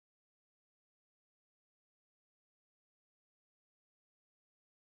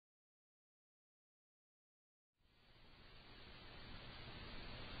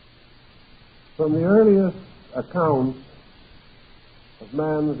From the earliest accounts of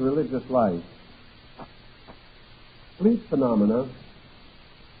man's religious life, sleep phenomena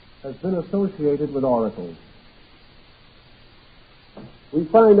has been associated with oracles. We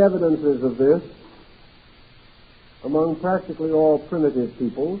find evidences of this among practically all primitive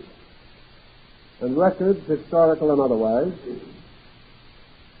peoples, and records, historical and otherwise,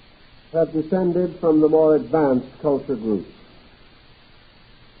 have descended from the more advanced culture groups.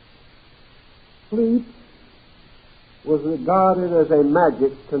 Sleep was regarded as a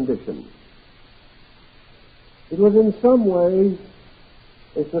magic condition. It was in some ways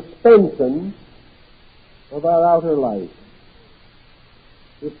a suspension of our outer life.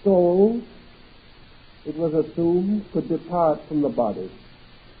 The soul, it was assumed, could depart from the body,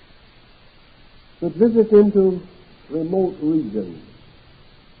 could visit into remote regions,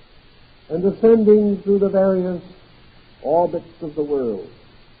 and ascending through the various orbits of the world,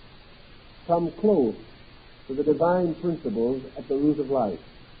 come close to the divine principles at the root of life.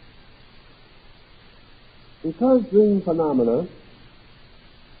 Because dream phenomena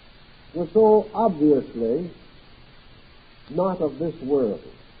were so obviously not of this world,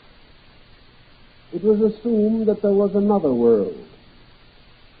 it was assumed that there was another world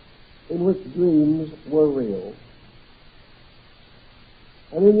in which dreams were real.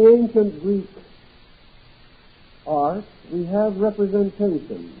 And in the ancient Greek art, we have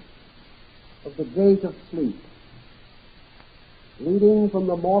representations of the gate of sleep, leading from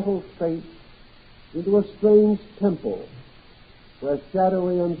the mortal state into a strange temple where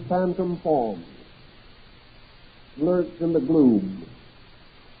shadowy and phantom forms lurked in the gloom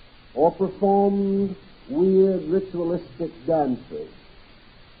or performed weird ritualistic dances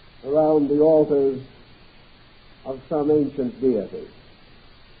around the altars of some ancient deity.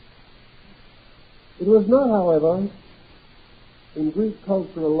 It was not, however, in Greek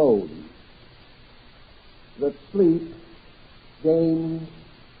culture alone that sleep gained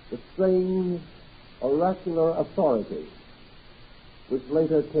the strange oracular authority which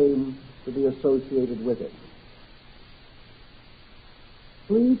later came to be associated with it.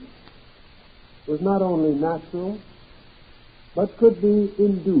 Sleep was not only natural, but could be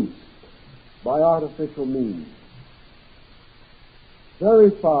induced by artificial means. Very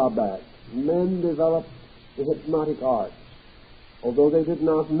far back, men developed the hypnotic arts, although they did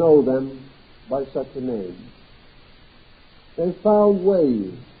not know them by such a name. They found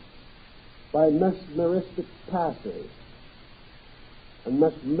ways by mesmeristic passes and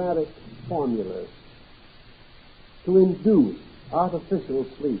mesmeric formulas to induce artificial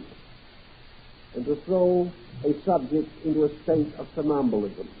sleep and to throw a subject into a state of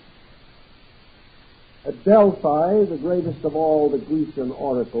somnambulism. At Delphi, the greatest of all the Grecian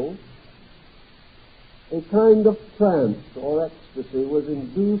oracles, a kind of trance or ecstasy was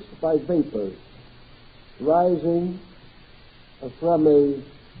induced by vapors rising from a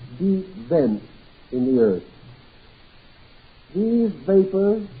deep vent in the earth. These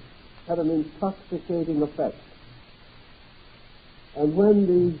vapors had an intoxicating effect, and when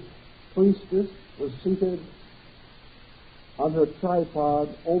the priestess was seated on her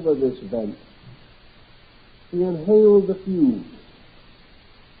tripod over this vent, she inhaled the fumes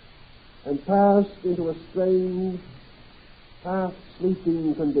and passed into a strange,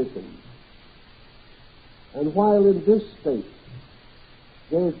 half-sleeping condition. And while in this state,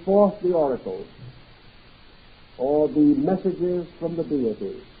 gave forth the oracles, or the messages from the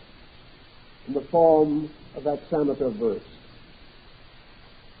deities, in the form of hexameter verse.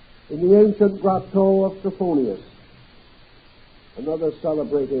 In the ancient grotto of Trophonius, another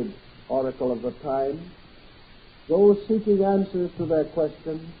celebrated oracle of the time, those seeking answers to their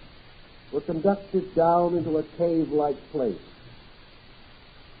questions were conducted down into a cave-like place.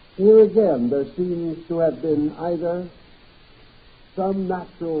 Here again there seems to have been either some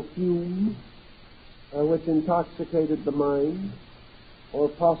natural fume which intoxicated the mind, or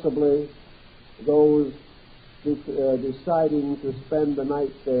possibly those deciding to spend the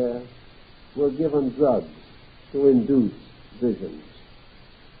night there were given drugs to induce visions.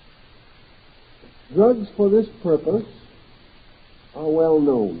 Drugs for this purpose are well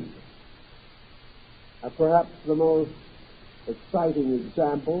known. Perhaps the most exciting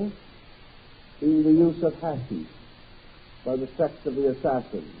example being the use of hashish by the sect of the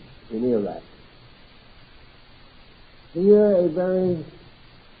assassins in Iraq. Here a very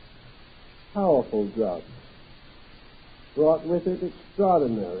powerful drug brought with it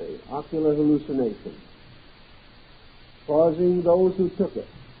extraordinary ocular hallucinations, causing those who took it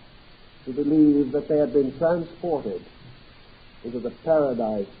to believe that they had been transported into the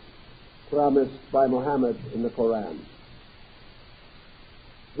paradise promised by Muhammad in the Quran.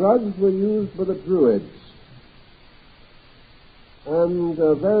 Drugs were used by the Druids, and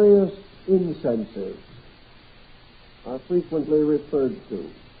various incenses are frequently referred to.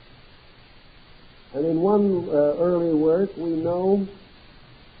 And in one early work we know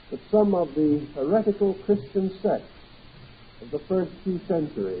that some of the heretical Christian sects of the first few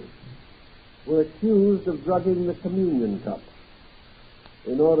centuries were accused of drugging the communion cup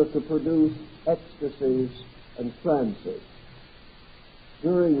in order to produce ecstasies and trances,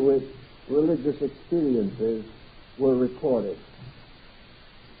 during which religious experiences were recorded.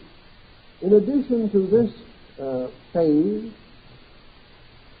 In addition to this phase,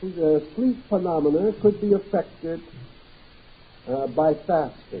 the sleep phenomena could be affected by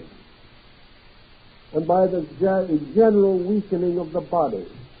fasting and by the general weakening of the body,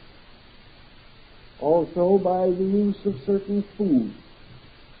 also by the use of certain foods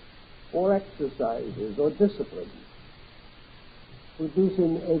or exercises or disciplines,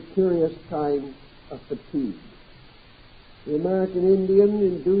 producing a curious kind of fatigue. The American Indian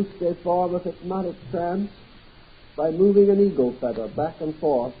induced a form of hypnotic trance by moving an eagle feather back and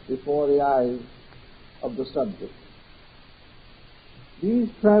forth before the eyes of the subject. These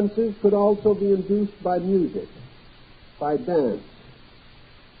trances could also be induced by music, by dance,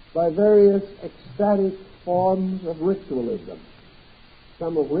 by various ecstatic forms of ritualism,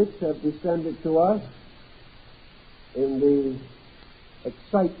 some of which have descended to us in the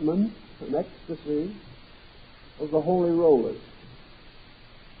excitement and ecstasy of the holy rollers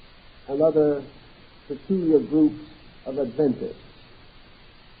and other peculiar groups of Adventists.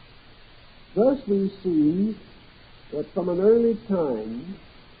 Thus we see that from an early time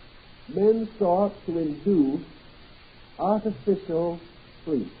men sought to induce artificial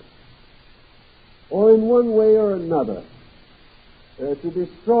sleep, or in one way or another to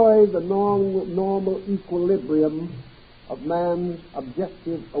destroy the normal equilibrium of man's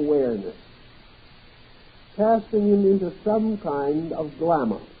objective awareness, casting him into some kind of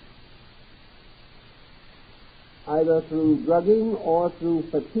glamour, either through drugging or through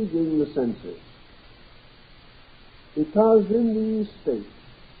fatiguing the senses. Because in these states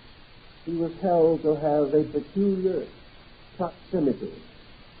he was held to have a peculiar proximity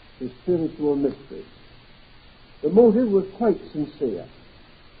to spiritual mysteries. The motive was quite sincere.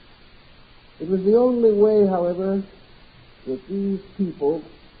 It was the only way, however, that these people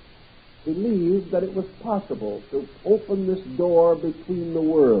believed that it was possible to open this door between the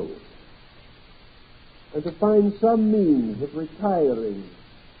worlds and to find some means of retiring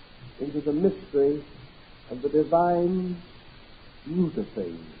into the mystery of the divine root of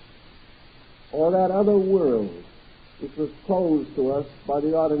things, or that other world which was closed to us by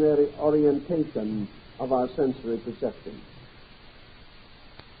the ordinary orientation of our sensory perception.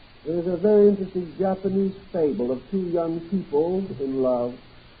 There is a very interesting Japanese fable of two young people in love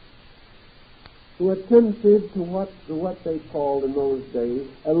who attempted to what they called in those days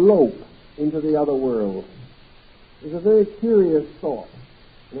elope into the other world. It was a very curious thought,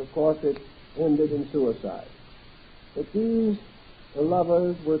 and of course it ended in suicide. But these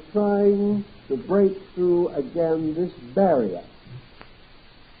lovers were trying to break through again this barrier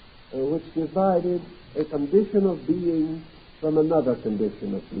which divided a condition of being from another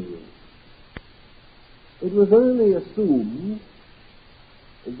condition of being. It was early assumed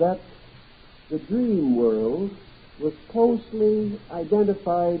that the dream world was closely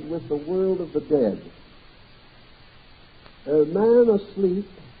identified with the world of the dead. A man asleep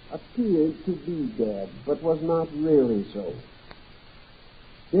appeared to be dead, but was not really so.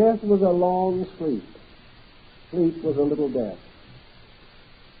 Death was a long sleep. Sleep was a little death.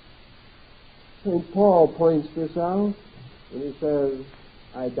 St. Paul points this out when he says,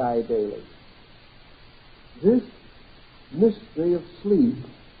 I die daily. This mystery of sleep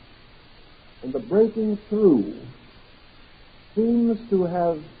and the breaking through seems to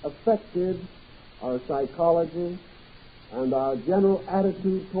have affected our psychology and our general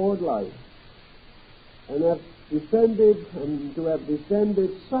attitude toward life, and have descended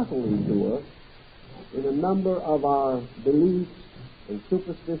subtly to us in a number of our beliefs and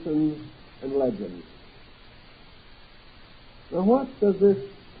superstitions and legends. Now, what does this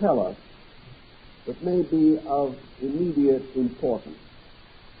tell us that may be of immediate importance?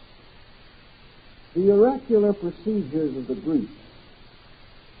 The oracular procedures of the Greeks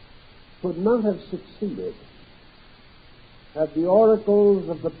could not have succeeded had the oracles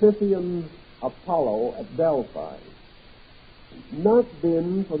of the Pythian Apollo at Delphi not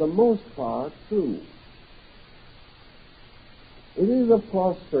been, for the most part, true. It is, of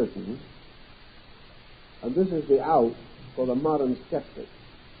course, certain, and this is the out for the modern skeptic,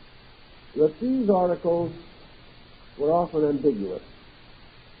 that these oracles were often ambiguous.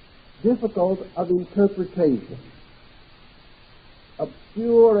 difficult of interpretation,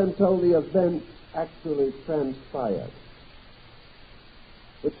 obscure until the event actually transpired.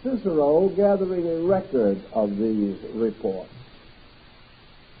 But Cicero, gathering a record of these reports,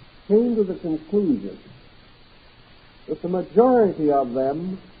 came to the conclusion that the majority of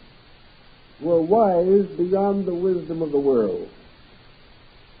them were wise beyond the wisdom of the world,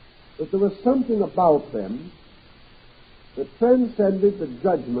 that there was something about them that transcended the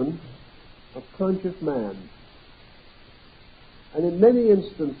judgment of conscious man. And in many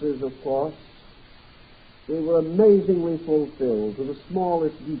instances, of course, they were amazingly fulfilled to the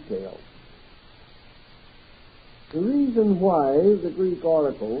smallest detail. The reason why the Greek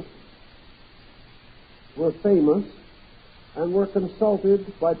oracles were famous and were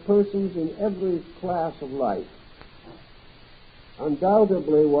consulted by persons in every class of life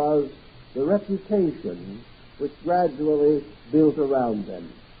undoubtedly was the reputation which gradually built around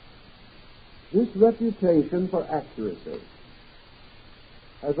them. This reputation for accuracy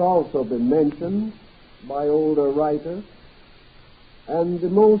has also been mentioned by older writers, and the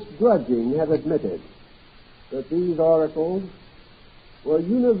most grudging have admitted that these oracles were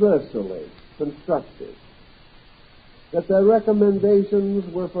universally constructive, that their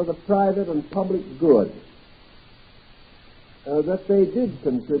recommendations were for the private and public good, that they did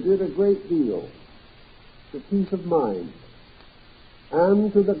contribute a great deal to peace of mind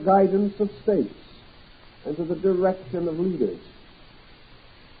and to the guidance of states and to the direction of leaders.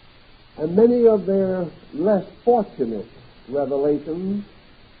 And many of their less fortunate revelations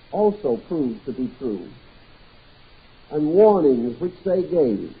also proved to be true. And warnings which they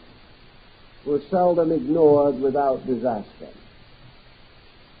gave were seldom ignored without disaster.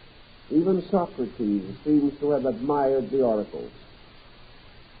 Even Socrates seems to have admired the oracles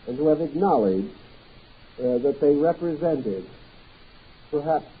and to have acknowledged that they represented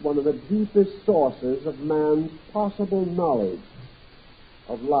perhaps one of the deepest sources of man's possible knowledge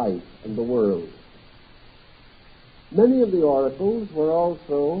of life and the world. Many of the oracles were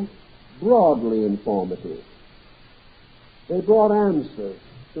also broadly informative. They brought answers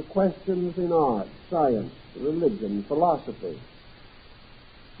to questions in art, science, religion, philosophy.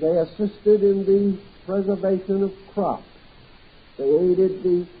 They assisted in the preservation of crops. They aided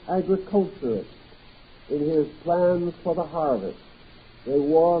the agriculturist in his plans for the harvest. They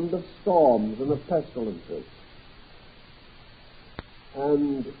warned of storms and of pestilences.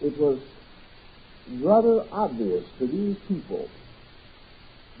 And it was rather obvious to these people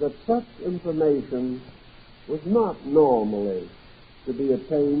that such information was not normally to be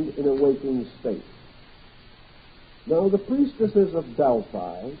attained in a waking state. Now, the priestesses of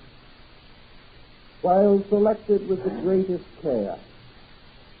Delphi, while selected with the greatest care,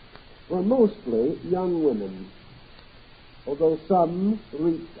 were mostly young women, although some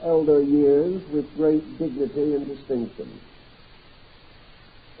reached elder years with great dignity and distinction.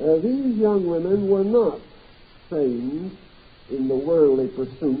 These young women were not trained in the worldly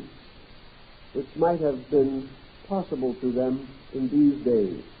pursuits which might have been possible to them in these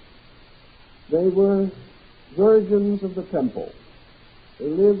days. They were virgins of the temple. They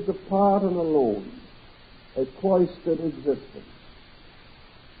lived apart and alone, a cloistered existence.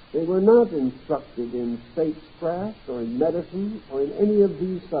 They were not instructed in statecraft or in medicine or in any of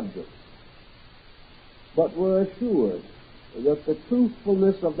these subjects, but were assured that the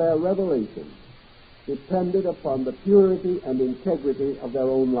truthfulness of their revelation depended upon the purity and integrity of their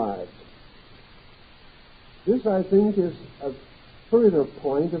own lives. This, I think, is a further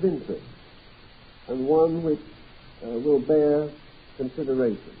point of interest and one which will bear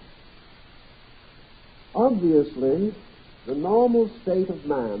consideration. Obviously, the normal state of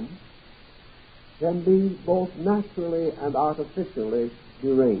man can be both naturally and artificially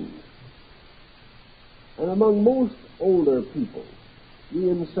deranged. And among most older people, the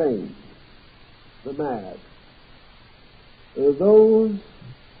insane, the mad, those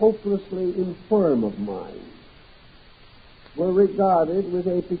hopelessly infirm of mind, were regarded with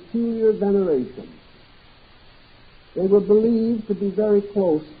a peculiar veneration. They were believed to be very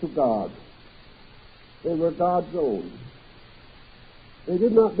close to God. They were God's own. They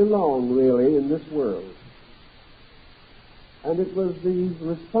did not belong, really, in this world. And it was the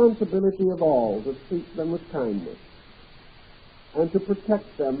responsibility of all to treat them with kindness and to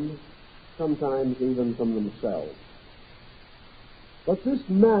protect them, sometimes even from themselves. But this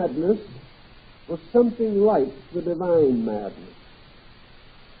madness was something like the divine madness,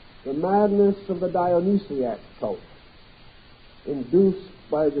 the madness of the Dionysiac cult, induced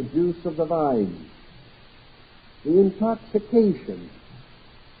by the juice of the vine, the intoxication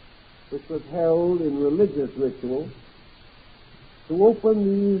which was held in religious rituals to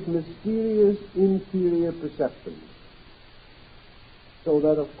open these mysterious interior perceptions, so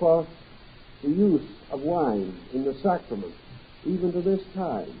that, of course, the use of wine in the sacrament, even to this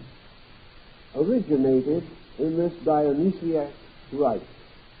time, originated in this Dionysiac rite,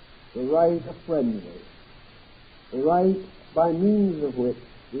 the rite of frenzy, the rite by means of which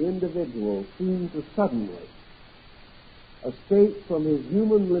the individual seemed to suddenly escape from his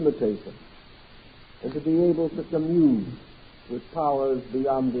human limitations and to be able to commune with powers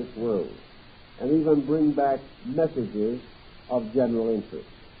beyond this world and even bring back messages of general interest.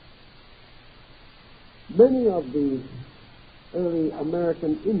 Many of the early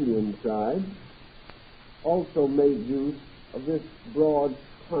American Indian tribes also made use of this broad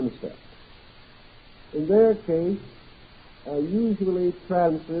concept. In their case, usually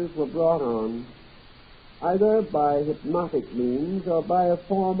trances were brought on either by hypnotic means or by a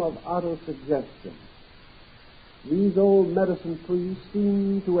form of autosuggestion. These old medicine priests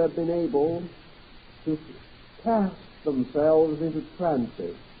seem to have been able to cast themselves into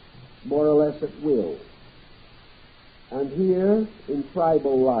trances more or less at will. And here, in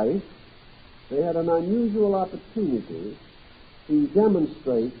tribal life, they had an unusual opportunity to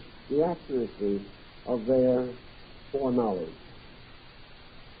demonstrate the accuracy of their foreknowledge.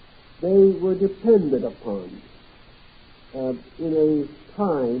 They were depended upon in a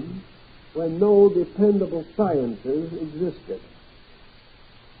time when no dependable sciences existed,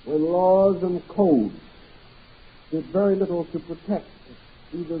 when laws and codes did very little to protect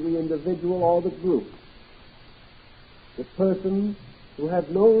either the individual or the group. The person who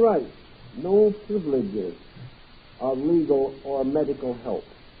had no rights, no privileges of legal or medical help,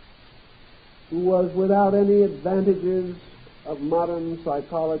 who was without any advantages of modern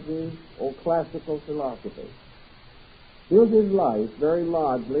psychology or classical philosophy, built his life very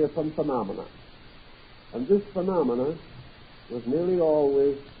largely upon phenomena. And this phenomena was nearly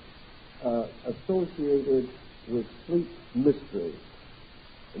always associated with sleep mysteries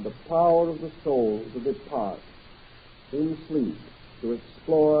and the power of the soul to depart in sleep to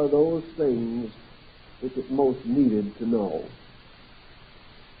explore those things which it most needed to know.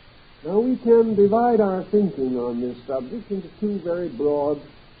 Now we can divide our thinking on this subject into two very broad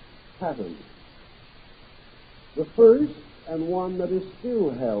patterns. The first, and one that is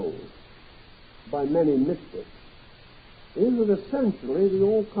still held by many mystics, is that essentially the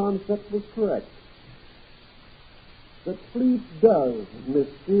old concept was correct, that sleep does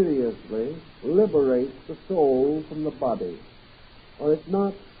mysteriously liberate the soul from the body, or if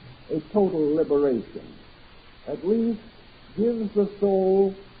not a total liberation, at least gives the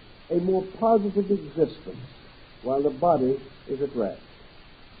soul a more positive existence while the body is at rest.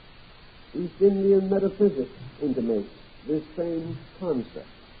 East Indian metaphysics intimates this same concept,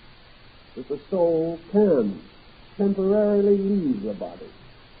 that the soul can temporarily leave the body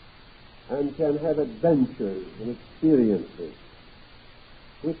and can have adventures and experiences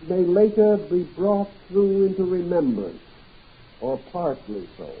which may later be brought through into remembrance, or partly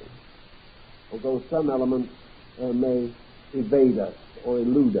so, although some elements may evade us or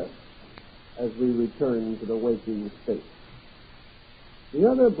elude us as we return to the waking state. The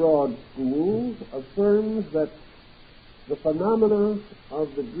other broad school affirms that the phenomena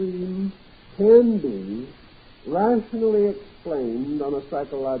of the dream can be rationally explained on a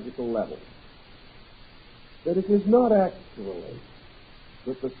psychological level, that it is not actually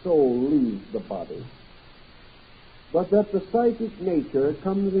that the soul leaves the body, but that the psychic nature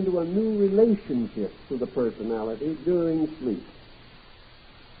comes into a new relationship to the personality during sleep.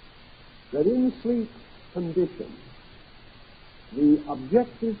 That in sleep condition, the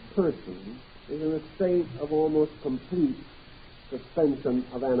objective person is in a state of almost complete suspension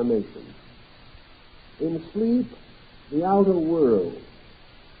of animation. In sleep, the outer world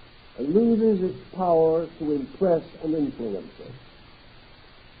loses its power to impress and influence us.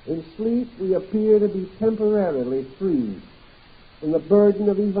 In sleep, we appear to be temporarily free from the burden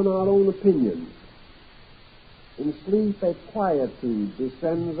of even our own opinions. In sleep, a quietude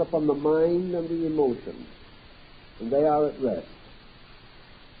descends upon the mind and the emotions, and they are at rest.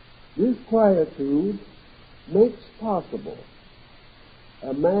 This quietude makes possible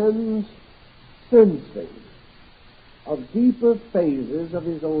a man's sensing of deeper phases of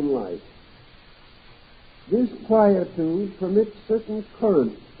his own life. This quietude permits certain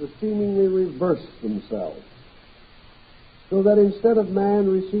currents to seemingly reverse themselves, so that instead of man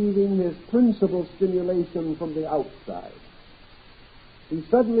receiving his principal stimulation from the outside, he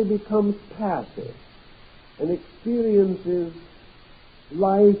suddenly becomes passive and experiences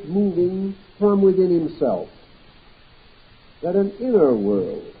life moving from within himself, that an inner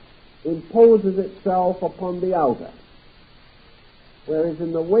world imposes itself upon the outer, whereas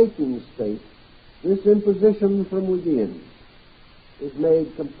in the waking state, this imposition from within is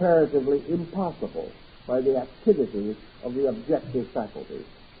made comparatively impossible by the activities of the objective faculties.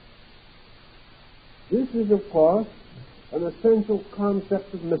 This is, of course, an essential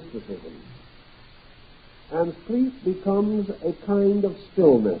concept of mysticism, and sleep becomes a kind of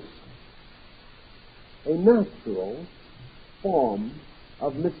stillness, a natural form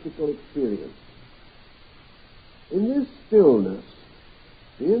of mystical experience. In this stillness,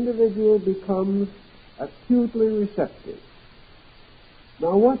 the individual becomes acutely receptive.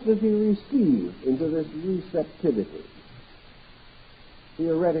 Now, what does he receive into this receptivity?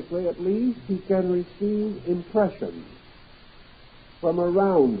 Theoretically, at least, he can receive impressions from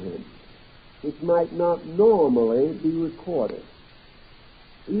around him which might not normally be recorded.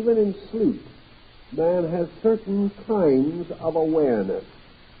 Even in sleep, man has certain kinds of awareness,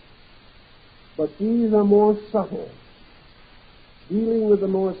 but these are more subtle, dealing with the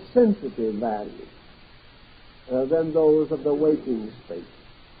more sensitive values than those of the waking state.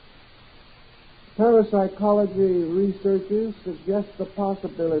 Parapsychology researchers suggest the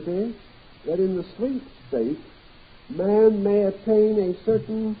possibility that in the sleep state, man may attain a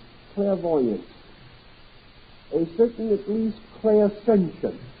certain clairvoyance, a certain at least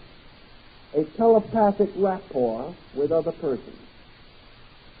clairsentience, a telepathic rapport with other persons.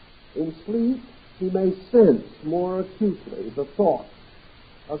 In sleep, he may sense more acutely the thoughts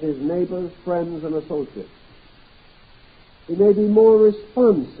of his neighbors, friends, and associates. He may be more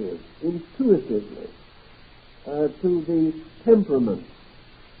responsive intuitively to the temperaments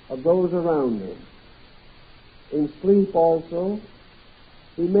of those around him. In sleep also,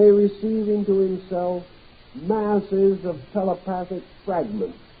 he may receive into himself masses of telepathic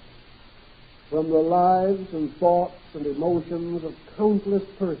fragments from the lives and thoughts and emotions of countless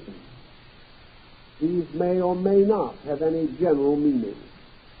persons. These may or may not have any general meaning,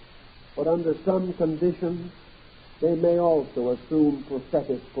 but under some conditions they may also assume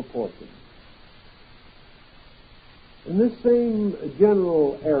prophetic proportions. In this same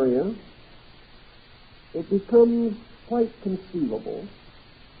general area, it becomes quite conceivable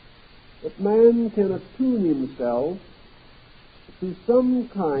that man can attune himself to some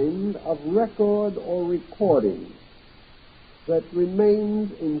kind of record or recording that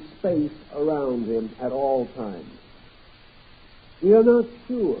remains in space around him at all times. We are not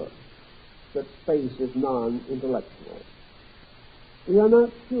sure that space is non-intellectual. We are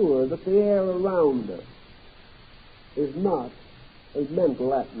not sure that the air around us is not a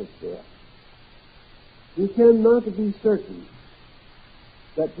mental atmosphere. We cannot be certain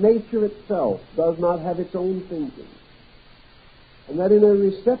that nature itself does not have its own thinking, and that in a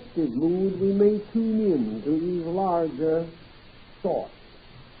receptive mood we may tune in to these larger thoughts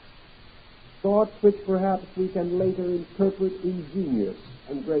which perhaps we can later interpret in genius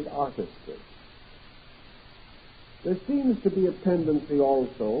and great artistry. There seems to be a tendency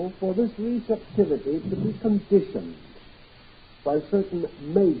also for this receptivity to be conditioned by certain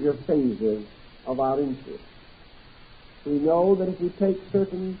major phases of our interest. We know that if we take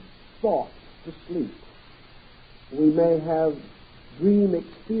certain thoughts to sleep, we may have dream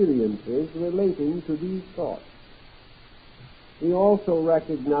experiences relating to these thoughts. We also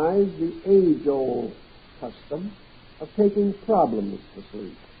recognize the age-old custom of taking problems to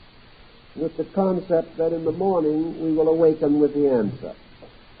sleep, with the concept that in the morning we will awaken with the answer.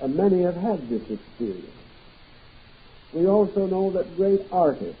 And many have had this experience. We also know that great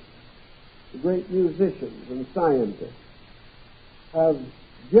artists, great musicians, and scientists have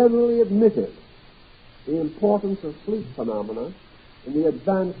generally admitted the importance of sleep phenomena in the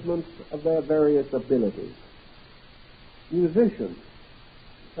advancement of their various abilities. Musicians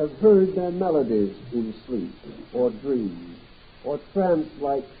have heard their melodies in sleep, or dreams, or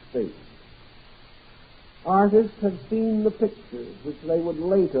trance-like states. Artists have seen the pictures which they would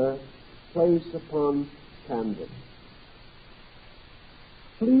later place upon canvas.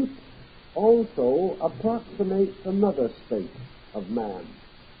 Sleep also approximates another state of man,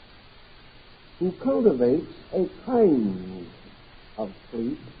 who cultivates a kind of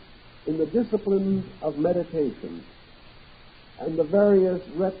sleep in the disciplines of meditation and the various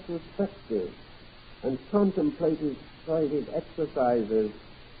retrospective and contemplative exercises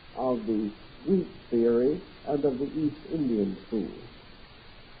of the Greek theory and of the East Indian school.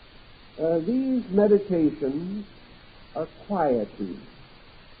 These meditations are quietude,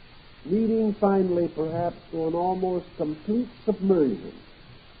 leading finally perhaps to an almost complete submersion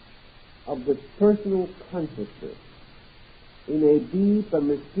of the personal consciousness in a deep and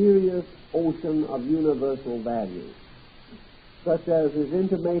mysterious ocean of universal values, such as is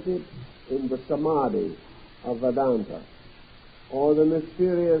intimated in the Samadhi of Vedanta, or the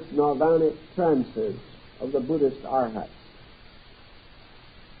mysterious nirvanic trances of the Buddhist arhats.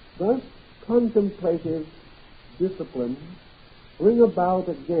 Thus, contemplative disciplines bring about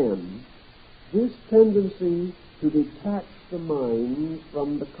again this tendency to detach the mind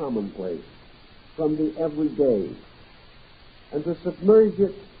from the commonplace, from the everyday, and to submerge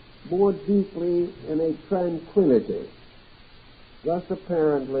it more deeply in a tranquility, thus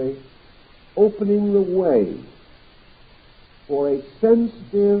apparently opening the way for a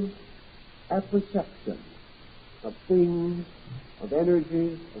sensitive apperception of things, of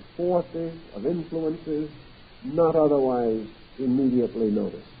energies, of forces, of influences not otherwise immediately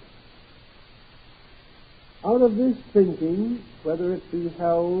noticed. Out of this thinking, whether it be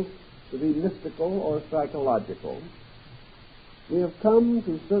held to be mystical or psychological, we have come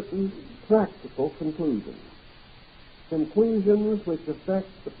to certain practical conclusions which affect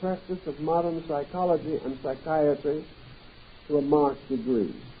the practice of modern psychology and psychiatry to a marked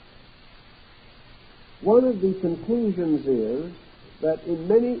degree. One of the conclusions is that in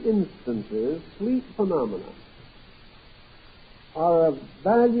many instances, sleep phenomena are a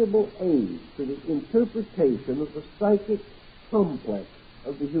valuable aid to the interpretation of the psychic complex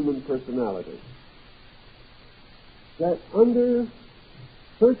of the human personality. That under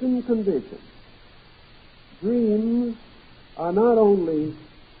certain conditions, dreams are not only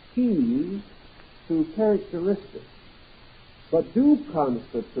keys to characteristics, but do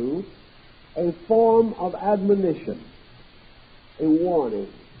constitute a form of admonition, a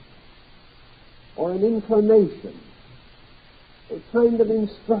warning, or an inclination, a kind of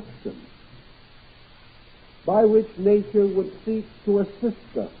instruction by which nature would seek to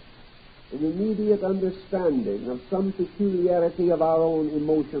assist us in immediate understanding of some peculiarity of our own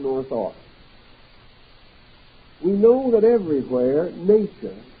emotion or thought. We know that everywhere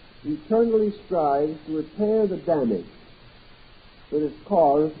nature eternally strives to repair the damage that is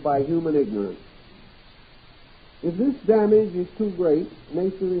caused by human ignorance. If this damage is too great,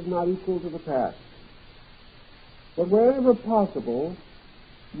 nature is not equal to the task. But wherever possible,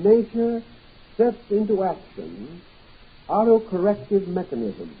 nature sets into action auto-corrective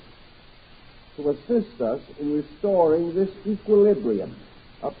mechanisms to assist us in restoring this equilibrium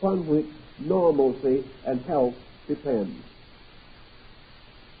upon which normalcy and health depend.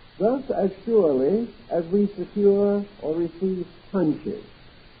 Thus, as surely as we secure or receive hunches,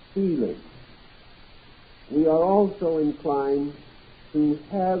 feelings, we are also inclined to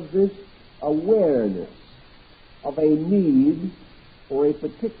have this awareness of a need for a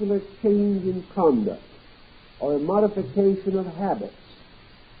particular change in conduct or a modification of habits.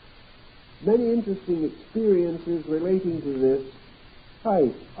 Many interesting experiences relating to this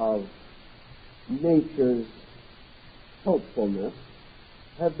type of nature's helpfulness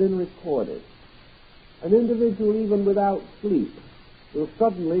have been recorded. An individual, even without sleep, will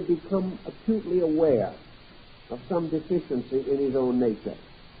suddenly become acutely aware of some deficiency in his own nature.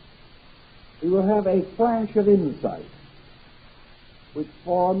 He will have a flash of insight which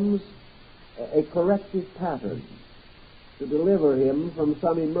forms a corrective pattern to deliver him from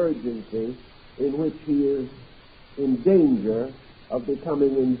some emergency in which he is in danger of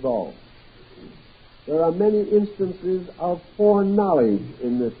becoming involved. There are many instances of foreknowledge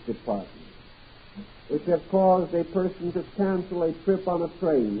in this department which have caused a person to cancel a trip on a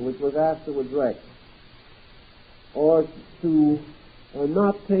train which was afterwards wrecked, or to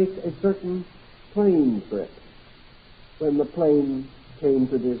not take a certain plane trip when the plane came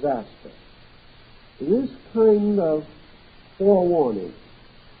to disaster. This kind of forewarning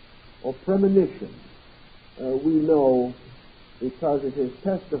or premonition we know because it is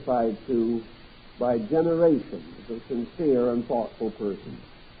testified to by generations of sincere and thoughtful persons.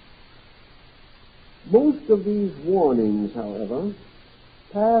 Most of these warnings, however,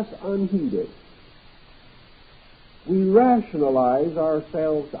 pass unheeded. We rationalize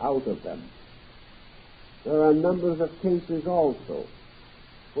ourselves out of them. There are numbers of cases also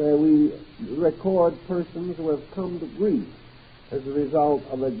where we record persons who have come to grief as a result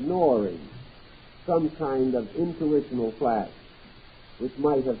of ignoring some kind of intuitional flash which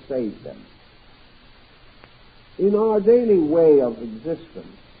might have saved them. In our daily way of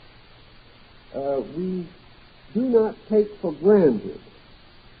existence, we do not take for granted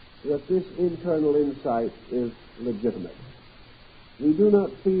that this internal insight is legitimate. We do not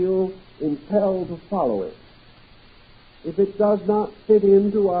feel impelled to follow it. If it does not fit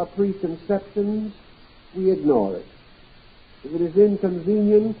into our preconceptions, we ignore it. If it is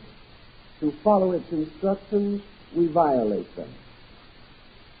inconvenient to follow its instructions, we violate them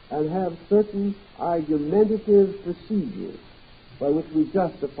and have certain argumentative procedures by which we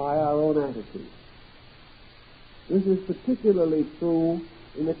justify our own attitude. This is particularly true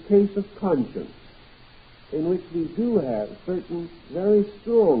in the case of conscience, in which we do have certain very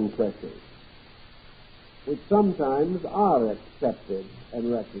strong pressures, which sometimes are accepted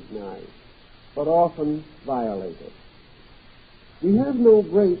and recognized, but often violated. We have no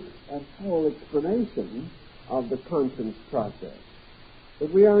great and full explanation of the conscience process,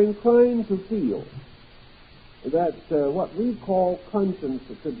 but we are inclined to feel that what we call conscience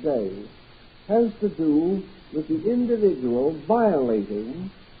today has to do with the individual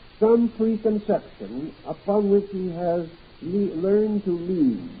violating some preconception upon which he has learned to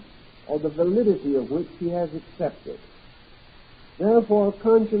lean, or the validity of which he has accepted. Therefore,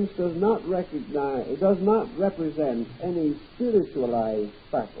 conscience does not represent any spiritualized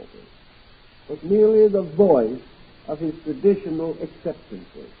faculty, but merely the voice of his traditional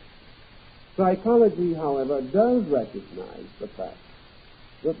acceptances. Psychology, however, does recognize the fact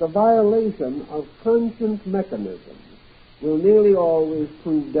that the violation of conscience mechanisms will nearly always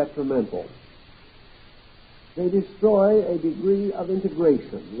prove detrimental. They destroy a degree of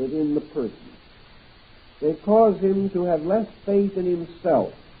integration within the person. They cause him to have less faith in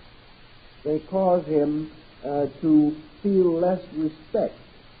himself. They cause him to feel less respect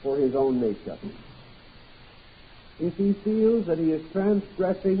for his own nature. If he feels that he is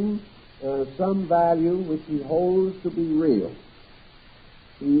transgressing some value which he holds to be real,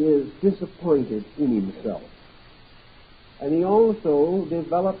 he is disappointed in himself. And he also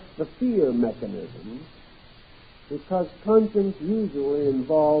develops the fear mechanism, because conscience usually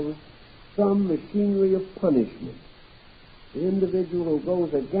involves some machinery of punishment. The individual who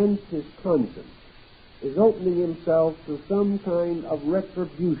goes against his conscience is opening himself to some kind of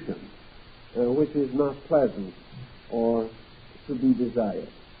retribution, which is not pleasant or to be desired.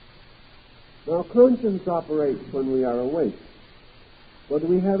 Now, conscience operates when we are awake, but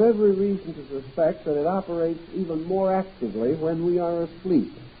we have every reason to suspect that it operates even more actively when we are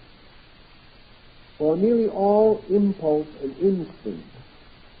asleep. For nearly all impulse and instinct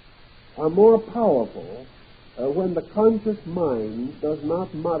are more powerful when the conscious mind does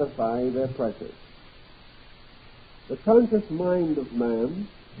not modify their pressures. The conscious mind of man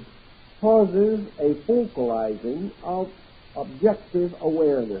causes a focalizing of objective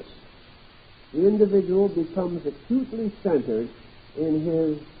awareness. The individual becomes acutely centered in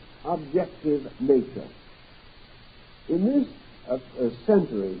his objective nature. In this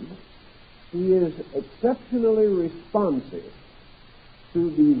centering, he is exceptionally responsive to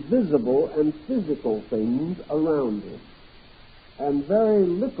the visible and physical things around him, and very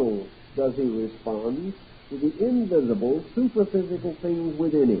little does he respond to the invisible, superphysical things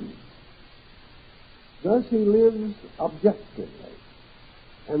within him. Thus he lives objectively,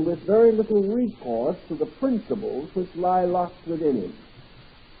 and with very little recourse to the principles which lie locked within him.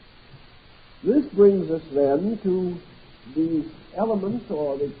 This brings us then to the element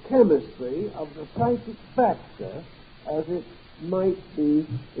or the chemistry of the psychic factor as it might be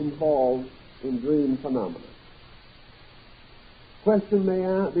involved in dream phenomena. Question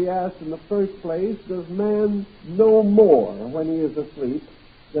may be asked in the first place, does man know more when he is asleep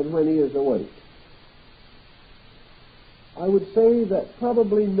than when he is awake? I would say that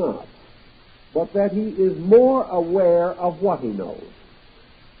probably not, but that he is more aware of what he knows.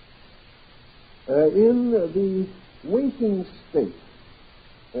 In the waking state,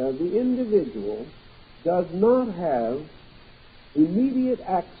 the individual does not have immediate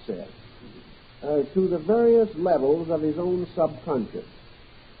access to the various levels of his own subconscious.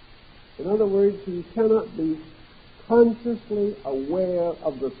 In other words, he cannot be consciously aware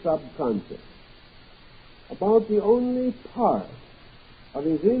of the subconscious. About the only part of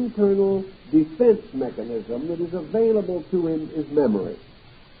his internal defense mechanism that is available to him is memory.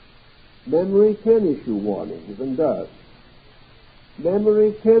 Memory can issue warnings, and does.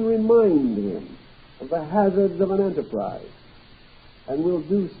 Memory can remind him of the hazards of an enterprise, and will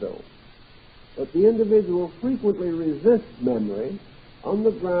do so. But the individual frequently resists memory on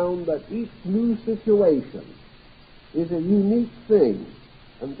the ground that each new situation is a unique thing,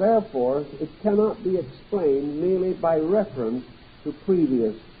 and therefore it cannot be explained merely by reference to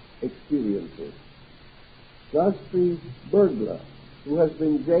previous experiences. Thus, the burglar who has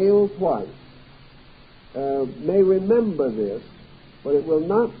been jailed twice may remember this, but it will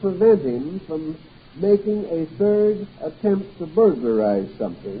not prevent him from making a third attempt to burglarize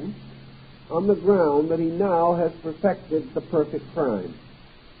something on the ground that he now has perfected the perfect crime.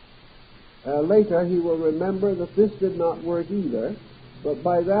 Later he will remember that this did not work either, but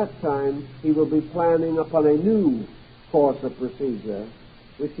by that time he will be planning upon a new course of procedure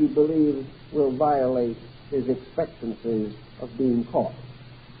which he believes will violate his expectancies of being caught.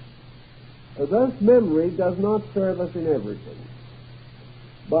 Thus, memory does not serve us in everything,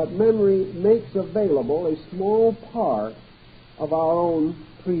 but memory makes available a small part of our own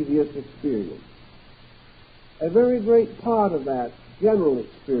previous experience. A very great part of that general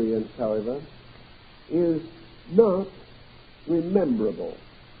experience, however, is not rememberable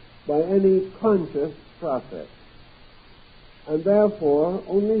by any conscious process, and therefore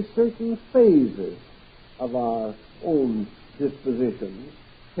only certain phases of our own dispositions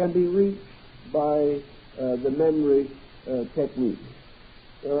can be reached by the memory technique.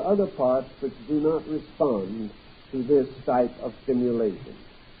 There are other parts which do not respond to this type of stimulation,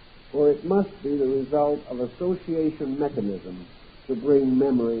 for it must be the result of association mechanisms to bring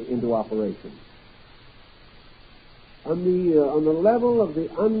memory into operation. On the level of the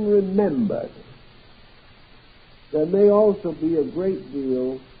unremembered, there may also be a great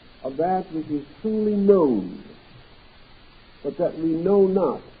deal of that which is truly known, but that we know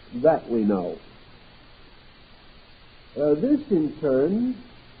not that we know. This, in turn,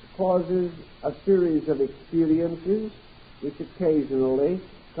 causes a series of experiences which occasionally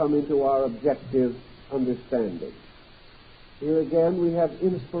come into our objective understanding. Here again we have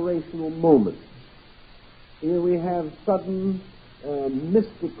inspirational moments. Here we have sudden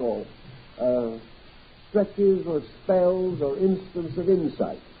mystical stretches or spells or instants of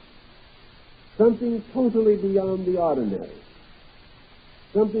insight. Something totally beyond the ordinary.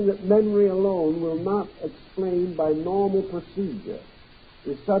 Something that memory alone will not explain by normal procedure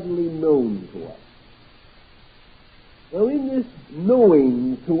is suddenly known to us. Now, in this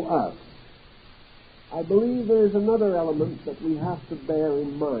knowing to us, I believe there is another element that we have to bear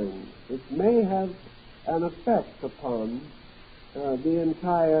in mind, which may have an effect upon the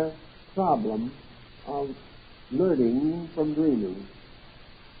entire problem of learning from dreaming.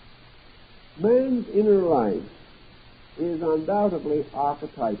 Man's inner life is undoubtedly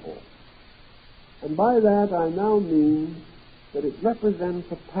archetypal, and by that I now mean that it represents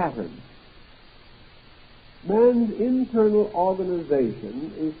a pattern. Man's internal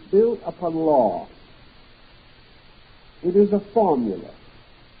organization is built upon law. It is a formula,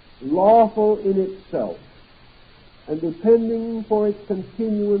 lawful in itself, and depending for its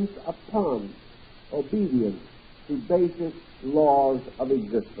continuance upon obedience to basic laws of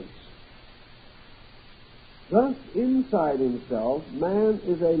existence. Thus, inside himself, man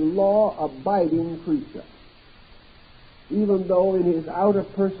is a law-abiding creature, even though in his outer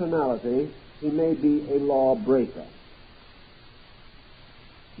personality he may be a law-breaker.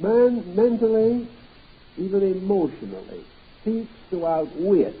 Man mentally, even emotionally, seeks to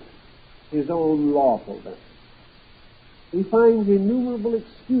outwit his own lawfulness. He finds innumerable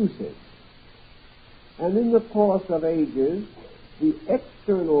excuses, and in the course of ages, the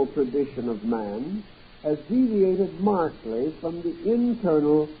external tradition of man has deviated markedly from the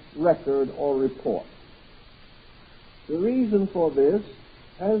internal record or report. The reason for this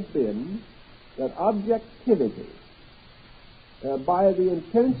has been that objectivity, by the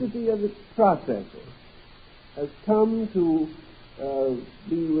intensity of its processes, has come to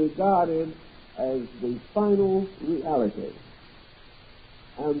be regarded as the final reality.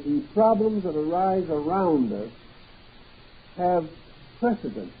 And the problems that arise around us have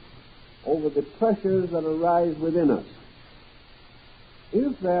precedence over the pressures that arise within us.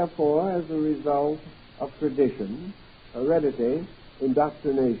 If, therefore, as a result of tradition, heredity,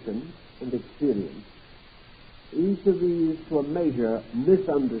 indoctrination, and experience, each of these to a measure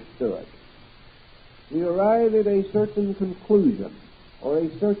misunderstood, we arrive at a certain conclusion or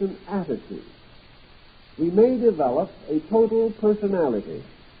a certain attitude, we may develop a total personality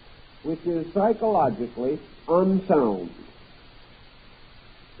which is psychologically unsound.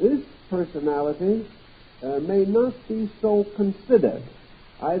 This personality may not be so considered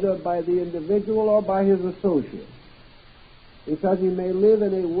either by the individual or by his associates, because he may live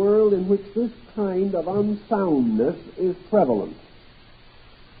in a world in which this kind of unsoundness is prevalent.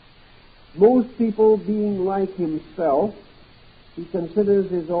 Most people being like himself, he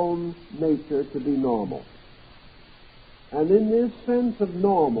considers his own nature to be normal. And in this sense of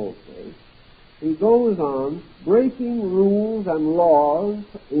normalcy, he goes on breaking rules and laws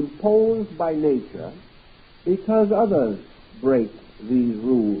imposed by nature because others break these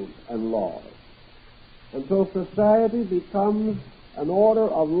rules and laws. And so society becomes an order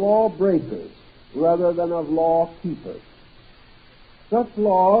of lawbreakers rather than of law keepers. Such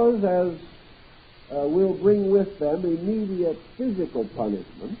laws as will bring with them immediate physical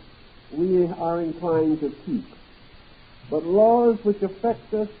punishment we are inclined to keep. But laws which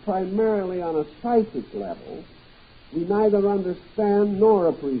affect us primarily on a psychic level, we neither understand nor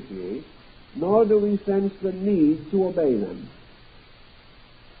appreciate, nor do we sense the need to obey them.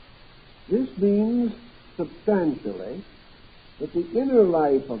 This means substantially that the inner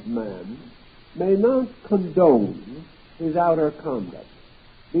life of man may not condone his outer conduct,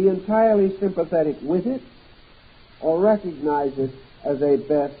 be entirely sympathetic with it, or recognize it as a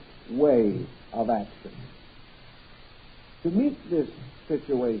best way of action. To meet this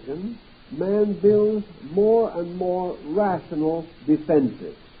situation, man builds more and more rational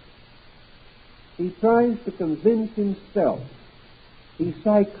defenses. He tries to convince himself. He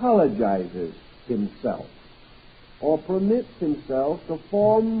psychologizes himself, or permits himself to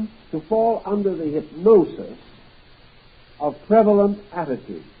fall under the hypnosis of prevalent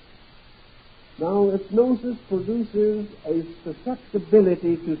attitudes. Now, hypnosis produces a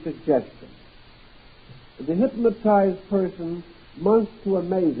susceptibility to suggestion. The hypnotized person must, to a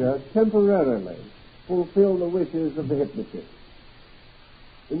measure, temporarily fulfill the wishes of the hypnotist.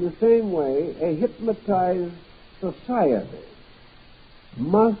 In the same way, a hypnotized society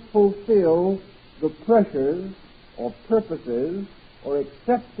must fulfill the pressures or purposes or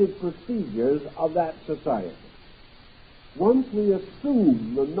accepted procedures of that society. Once we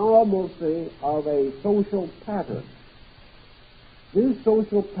assume the normalcy of a social pattern, this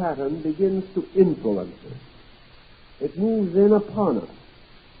social pattern begins to influence us. It moves in upon us.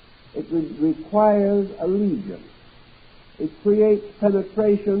 It requires allegiance. It creates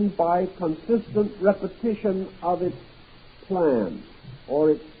penetration by consistent repetition of its plan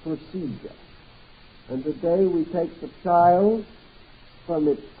or its procedure. And today we take the child from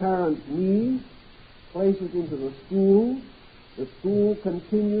its parent's knees, place it into the school. The school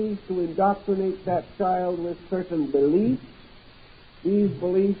continues to indoctrinate that child with certain beliefs. These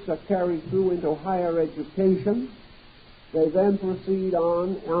beliefs are carried through into higher education. They then proceed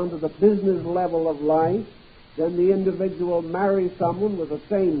onto the business level of life. Then the individual marries someone with the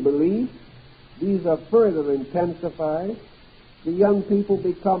same beliefs. These are further intensified. The young people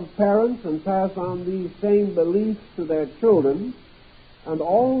become parents and pass on these same beliefs to their children. And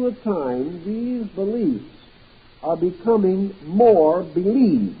all the time, these beliefs are becoming more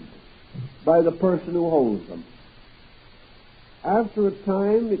believed by the person who holds them. After a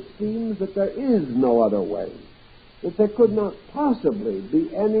time, it seems that there is no other way, that there could not possibly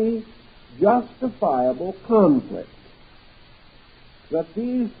be any justifiable conflict, that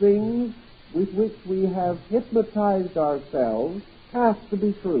these things with which we have hypnotized ourselves have to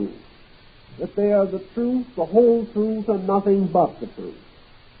be true, that they are the truth, the whole truth, and nothing but the truth.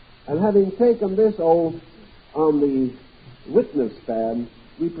 And having taken this oath on the witness stand,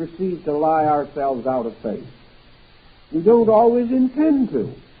 we proceed to lie ourselves out of faith. We don't always intend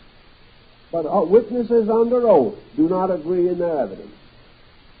to, but witnesses under oath do not agree in their evidence.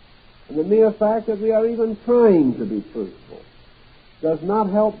 And the mere fact that we are even trying to be truthful does not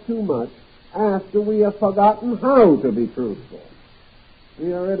help too much after we have forgotten how to be truthful.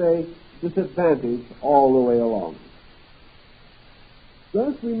 We are at a disadvantage all the way along.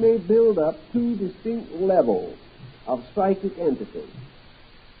 Thus we may build up two distinct levels of psychic entities.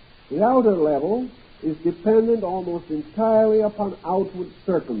 The outer level is dependent almost entirely upon outward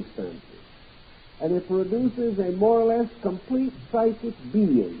circumstances, and it produces a more or less complete psychic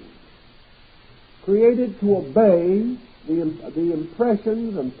being, created to obey the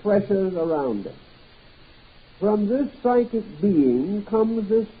impressions and pressures around it. From this psychic being comes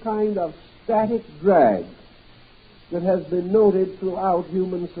this kind of static drag that has been noted throughout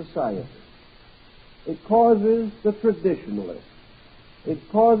human society. It causes the traditionalist. It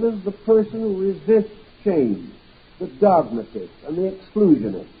causes the person who resists change, the dogmatist and the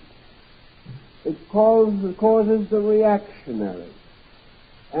exclusionist. It causes the reactionary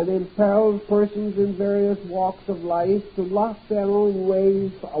and impels persons in various walks of life to lock their own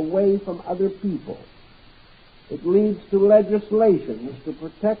ways away from other people. It leads to legislations to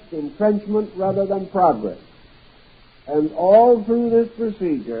protect entrenchment rather than progress. And all through this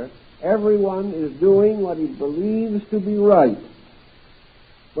procedure, everyone is doing what he believes to be right,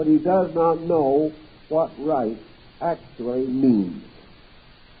 but he does not know what right actually means.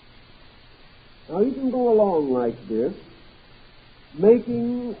 Now, you can go along like this,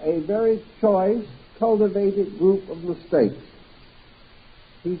 making a very choice, cultivated group of mistakes.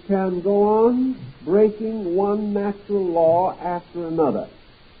 He can go on breaking one natural law after another.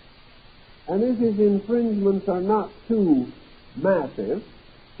 And if his infringements are not too massive,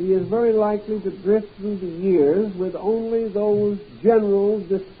 he is very likely to drift through the years with only those general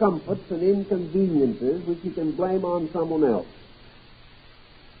discomforts and inconveniences which he can blame on someone else.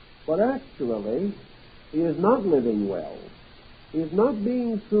 But actually, he is not living well. He is not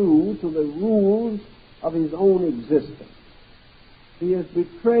being true to the rules of his own existence. He is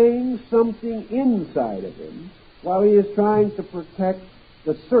betraying something inside of him while he is trying to protect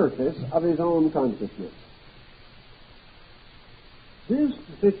the surface of his own consciousness. This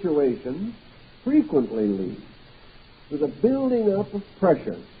situation frequently leads to the building up of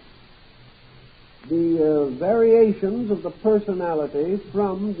pressures. The variations of the personality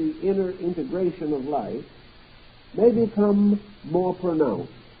from the inner integration of life may become more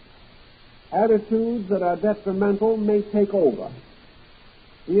pronounced. Attitudes that are detrimental may take over.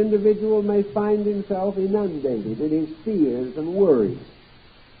 The individual may find himself inundated in his fears and worries.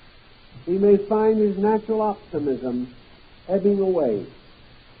 He may find his natural optimism ebbing away.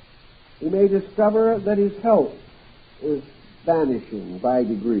 He may discover that his health is vanishing by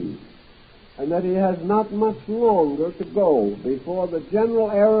degrees, and that he has not much longer to go before the general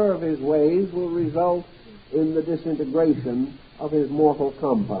error of his ways will result in the disintegration of his mortal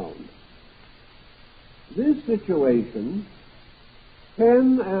compound. This situation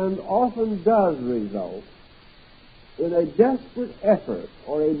can and often does result in a desperate effort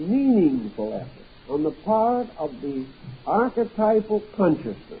or a meaningful effort on the part of the archetypal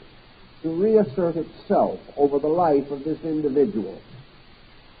consciousness to reassert itself over the life of this individual.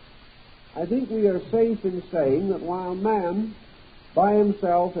 I think we are safe in saying that while man, by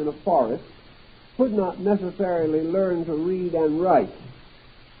himself in a forest, could not necessarily learn to read and write,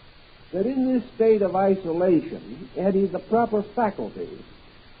 that in this state of isolation, had he the proper faculties,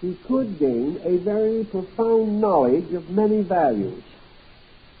 he could gain a very profound knowledge of many values.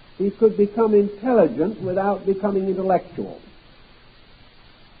 He could become intelligent without becoming intellectual.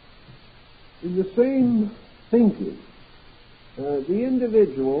 In the same thinking, the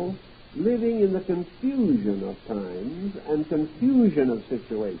individual living in the confusion of times and confusion of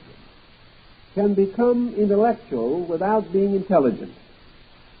situations can become intellectual without being intelligent.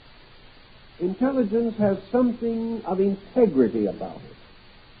 Intelligence has something of integrity about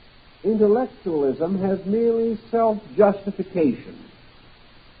it. Intellectualism has merely self-justification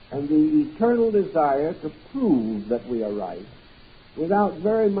and the eternal desire to prove that we are right without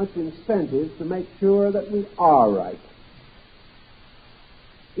very much incentive to make sure that we are right.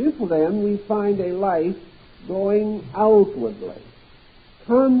 If then we find a life going outwardly,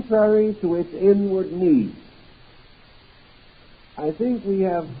 contrary to its inward needs, I think we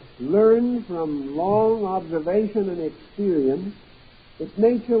have learned from long observation and experience that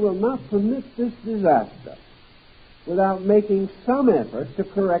nature will not permit this disaster without making some effort to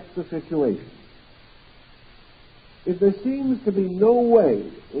correct the situation. If there seems to be no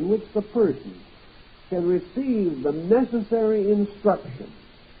way in which the person can receive the necessary instruction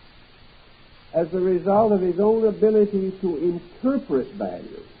as a result of his own ability to interpret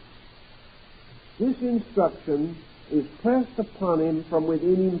values, this instruction is pressed upon him from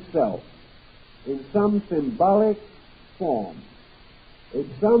within himself in some symbolic form, in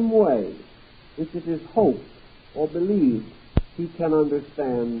some way which it is hoped or believed he can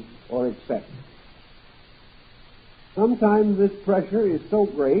understand or accept. Sometimes this pressure is so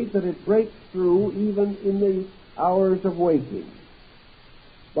great that it breaks through even in the hours of waking.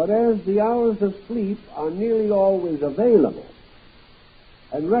 But as the hours of sleep are nearly always available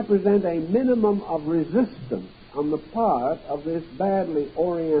and represent a minimum of resistance on the part of this badly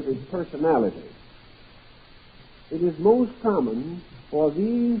oriented personality, it is most common for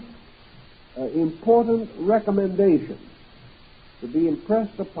these important recommendations to be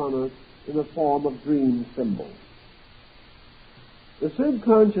impressed upon us in the form of dream symbols. The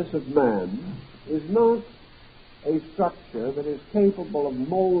subconscious of man is not a structure that is capable of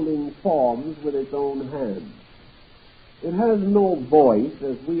molding forms with its own hands. It has no voice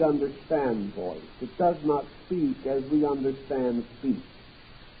as we understand voice. It does not speak as we understand speech.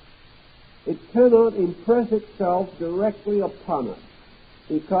 It cannot impress itself directly upon us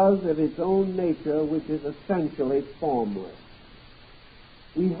because of its own nature, which is essentially formless.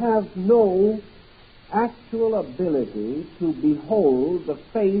 We have no actual ability to behold the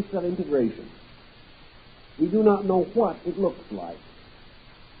face of integration. We do not know what it looks like.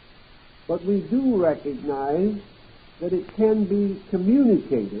 But we do recognize that it can be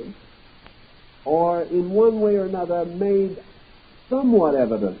communicated or in one way or another made somewhat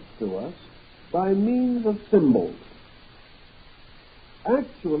evident to us by means of symbols.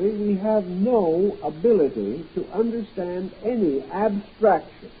 Actually, we have no ability to understand any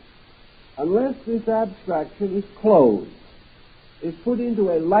abstraction unless this abstraction is closed, is put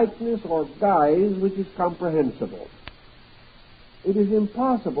into a likeness or guise which is comprehensible. It is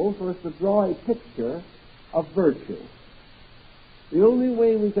impossible for us to draw a picture of virtue. The only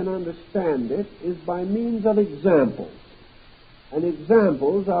way we can understand it is by means of examples, and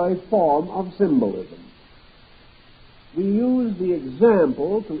examples are a form of symbolism. We use the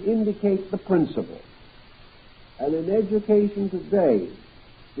example to indicate the principle. And in education today,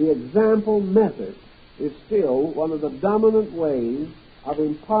 the example method is still one of the dominant ways of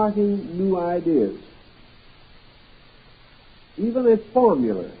imparting new ideas. Even a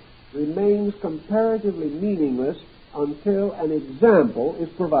formula remains comparatively meaningless until an example is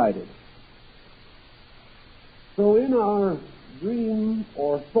provided. So in our dream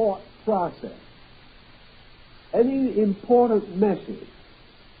or thought process, any important message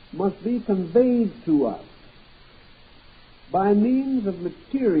must be conveyed to us by means of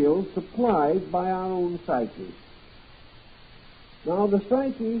material supplied by our own psyche. Now, the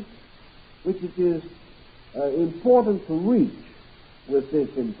psyche, which it is important to reach with this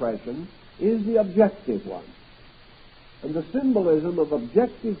impression, is the objective one. And the symbolism of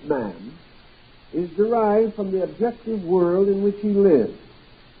objective man is derived from the objective world in which he lives.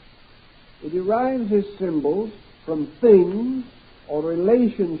 He derives his symbols from things or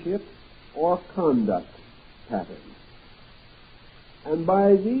relationships or conduct patterns. And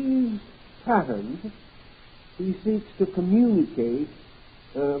by these patterns, he seeks to communicate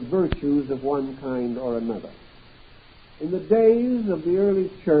virtues of one kind or another. In the days of the early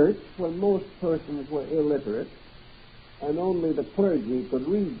church, when most persons were illiterate and only the clergy could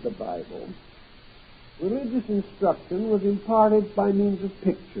read the Bible, religious instruction was imparted by means of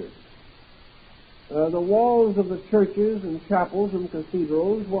pictures. The walls of the churches and chapels and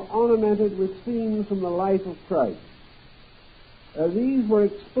cathedrals were ornamented with scenes from the life of Christ. These were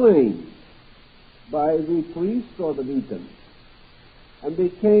explained by the priest or the deacon and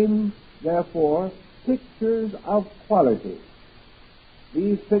became, therefore, pictures of quality.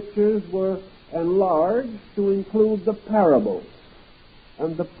 These pictures were enlarged to include the parables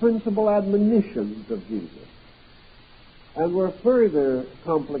and the principal admonitions of Jesus, and were further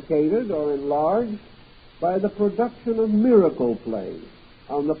complicated or enlarged by the production of miracle plays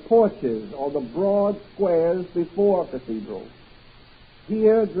on the porches or the broad squares before cathedrals.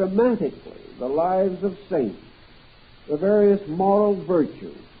 Here, dramatically, the lives of saints, the various moral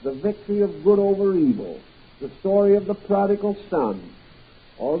virtues, the victory of good over evil, the story of the prodigal son,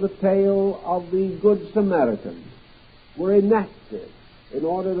 or the tale of the Good Samaritan, were enacted in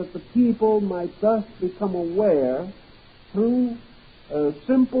order that the people might thus become aware through a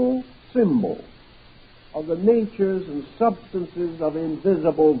simple symbol of the natures and substances of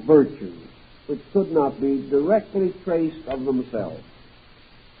invisible virtues which could not be directly traced of themselves.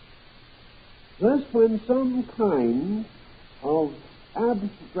 Thus, when some kind of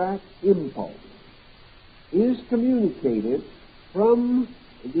abstract impulse is communicated from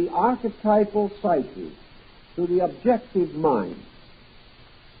the archetypal psyche to the objective mind,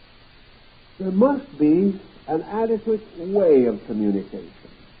 there must be an adequate way of communication.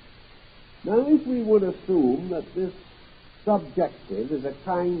 Now, if we would assume that this subjective is a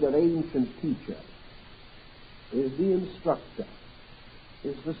kind of ancient teacher, is the instructor,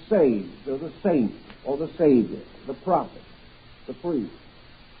 is the sage or the saint or the savior, the prophet, the priest,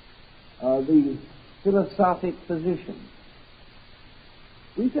 the philosophic physician,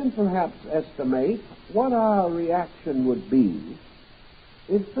 we can perhaps estimate what our reaction would be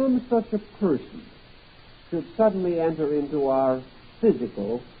if some such a person should suddenly enter into our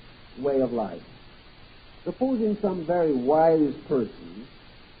physical way of life. Supposing some very wise person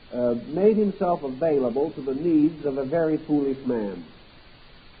made himself available to the needs of a very foolish man,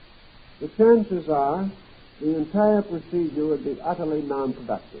 the chances are the entire procedure would be utterly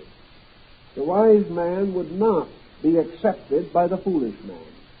non-productive. The wise man would not be accepted by the foolish man.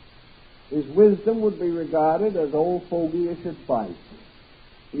 His wisdom would be regarded as old fogyish advice.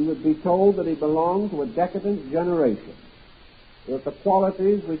 He would be told that he belonged to a decadent generation, that the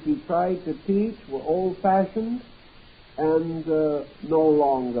qualities which he tried to teach were old-fashioned and no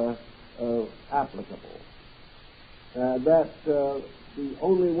longer applicable, that the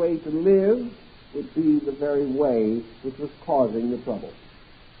only way to live would be the very way which was causing the trouble.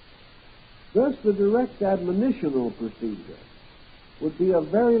 Thus, the direct admonitional procedure would be of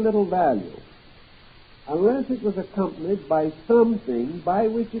very little value unless it was accompanied by something by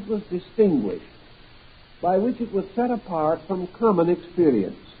which it was distinguished, by which it was set apart from common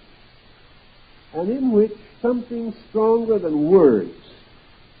experience, and in which something stronger than words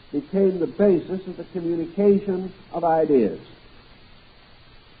became the basis of the communication of ideas.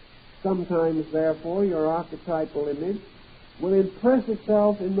 Sometimes, therefore, your archetypal image will impress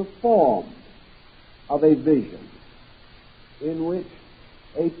itself in the form of a vision in which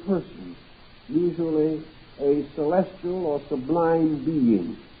a person, usually a celestial or sublime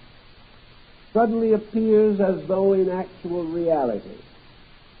being, suddenly appears as though in actual reality,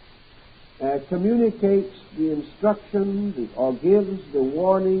 communicates the instruction or gives the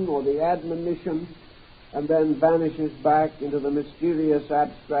warning or the admonition and then vanishes back into the mysterious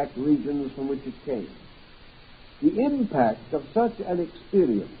abstract regions from which it came. The impact of such an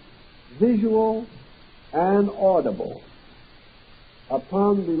experience, visual and audible,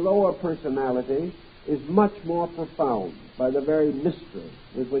 upon the lower personality is much more profound by the very mystery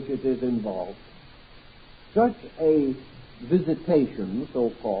with which it is involved. Such a visitation,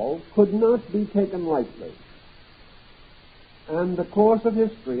 so-called, could not be taken lightly, and the course of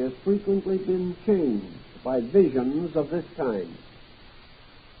history has frequently been changed by visions of this kind.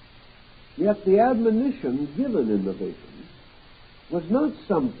 Yet the admonition given in the vision was not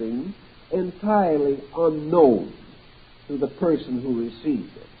something entirely unknown to the person who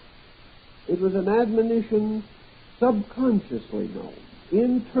received it. It was an admonition subconsciously known,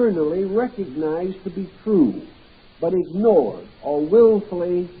 internally recognized to be true, but ignored or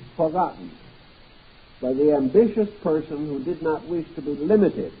willfully forgotten by the ambitious person who did not wish to be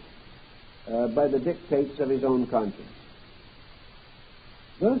limited by the dictates of his own conscience.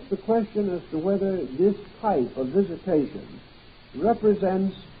 Thus, the question as to whether this type of visitation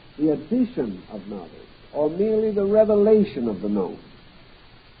represents the addition of knowledge or merely the revelation of the known,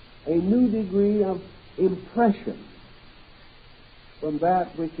 a new degree of impression from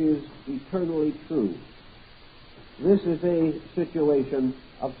that which is eternally true. This is a situation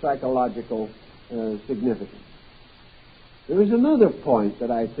of psychological significance. There is another point that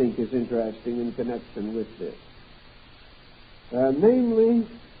I think is interesting in connection with this, namely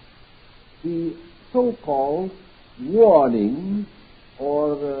the so-called warning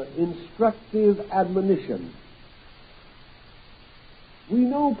or instructive admonition. We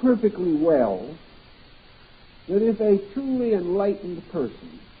know perfectly well that if a truly enlightened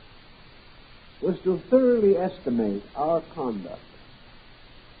person was to thoroughly estimate our conduct,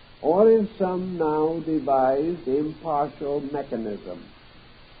 or if some now devised impartial mechanism,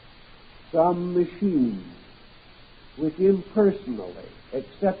 some machine which impersonally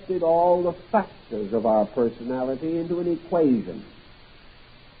accepted all the factors of our personality into an equation,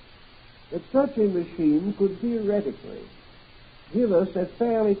 that such a machine could theoretically give us a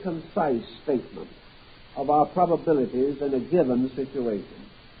fairly concise statement of our probabilities in a given situation.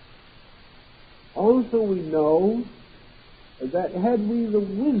 Also, we know that had we the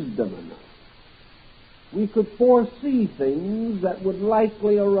wisdom enough, we could foresee things that would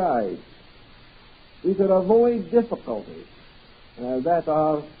likely arise. We could avoid difficulties that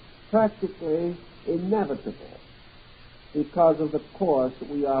are practically inevitable because of the course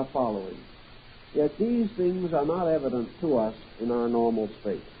we are following. Yet these things are not evident to us in our normal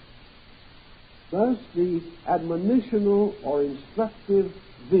state. Thus, the admonitional or instructive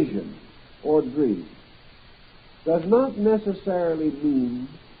vision or dream does not necessarily mean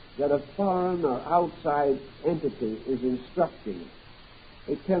that a foreign or outside entity is instructing.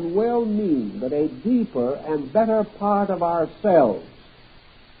 It can well mean that a deeper and better part of ourselves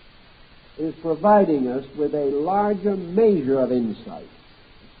is providing us with a larger measure of insight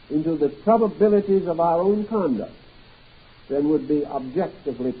into the probabilities of our own conduct than would be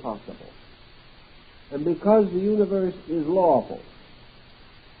objectively possible. And because the universe is lawful,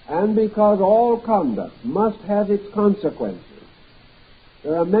 and because all conduct must have its consequences,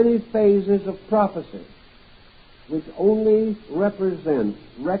 there are many phases of prophecy which only represent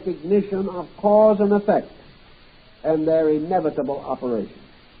recognition of cause and effect and their inevitable operation.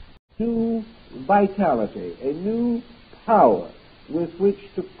 New vitality, a new power with which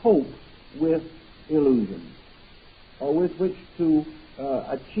to cope with illusion, or with which to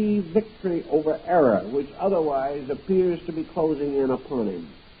achieve victory over error, which otherwise appears to be closing in upon him.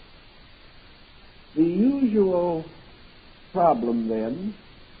 The usual problem, then,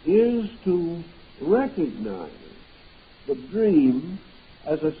 is to recognize the dream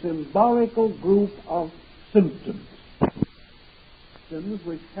as a symbolical group of symptoms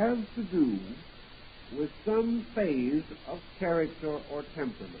which have to do with some phase of character or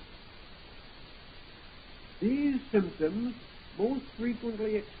temperament. These symptoms most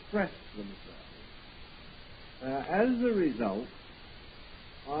frequently express themselves as the result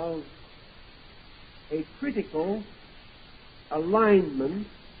of a critical alignment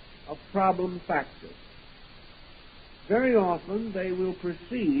of problem factors. Very often they will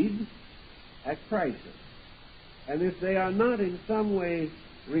precede a crisis, and if they are not in some way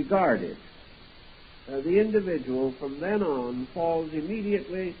regarded, the individual from then on falls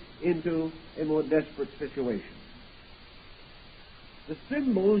immediately into a more desperate situation. The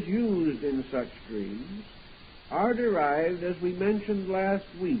symbols used in such dreams are derived, as we mentioned last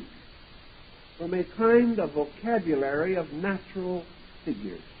week, from a kind of vocabulary of natural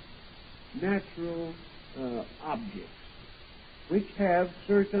figures, natural objects, which have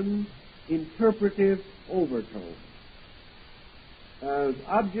certain interpretive overtones, as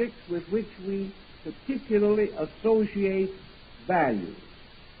objects with which we particularly associate values.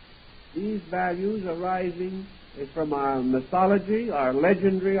 These values arising from our mythology, our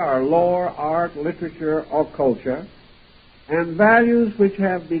legendary, our lore, art, literature, or culture, and values which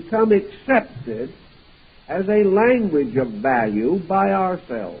have become accepted as a language of value by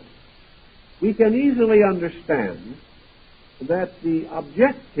ourselves. We can easily understand that the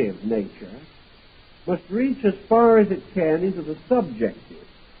objective nature must reach as far as it can into the subjective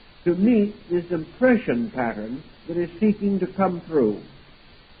to meet this impression pattern that is seeking to come through.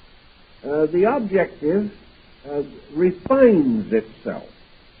 The objective refines itself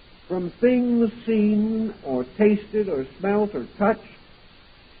from things seen or tasted or smelt or touched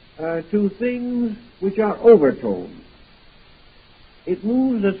to things which are overtones. It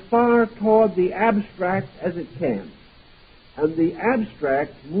moves as far toward the abstract as it can, and the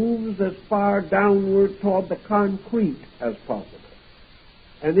abstract moves as far downward toward the concrete as possible.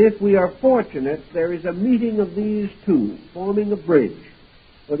 And if we are fortunate, there is a meeting of these two, forming a bridge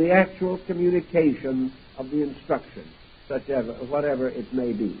for the actual communication of the instruction, such as whatever it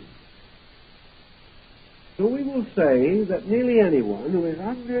may be. So we will say that nearly anyone who is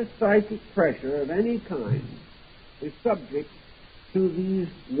under psychic pressure of any kind is subject to these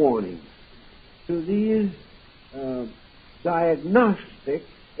warnings, to these diagnostic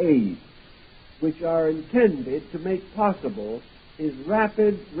aids, which are intended to make possible his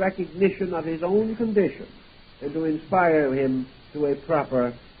rapid recognition of his own condition and to inspire him to a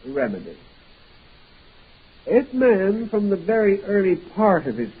proper remedy. If man, from the very early part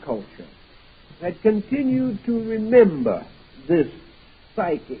of his culture, had continued to remember this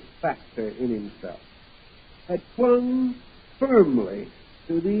psychic factor in himself, had clung firmly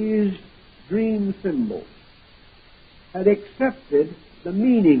to these dream symbols, had accepted the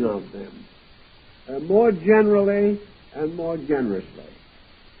meaning of them more generally and more generously,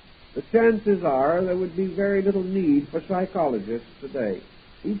 the chances are there would be very little need for psychologists today.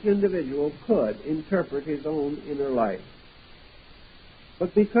 Each individual could interpret his own inner life.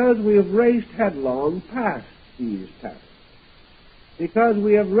 But because we have raced headlong past these tasks, because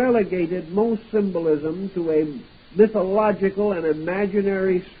we have relegated most symbolism to a mythological and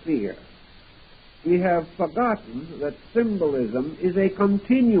imaginary sphere, we have forgotten that symbolism is a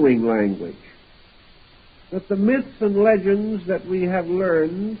continuing language, that the myths and legends that we have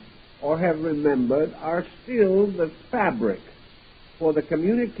learned or have remembered are still the fabric for the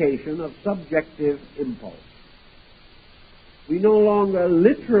communication of subjective impulse. We no longer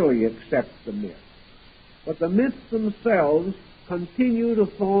literally accept the myth, but the myths themselves continue to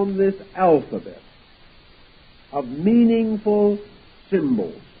form this alphabet of meaningful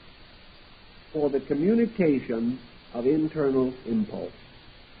symbols for the communication of internal impulse.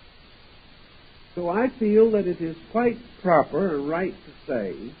 So I feel that it is quite proper and right to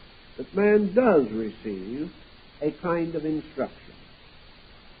say that man does receive a kind of instruction,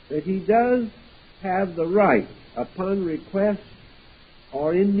 that he does have the right, upon request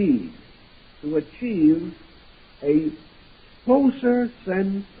or in need, to achieve a closer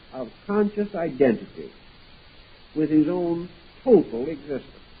sense of conscious identity with his own total existence,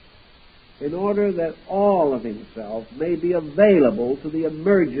 in order that all of himself may be available to the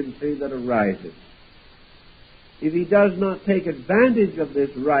emergency that arises. If he does not take advantage of this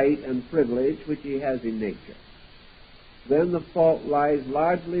right and privilege which he has in nature, then the fault lies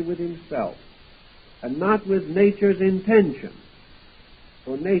largely with himself and not with nature's intention,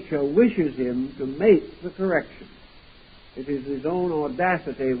 for nature wishes him to make the correction. It is his own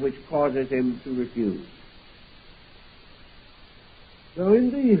audacity which causes him to refuse. So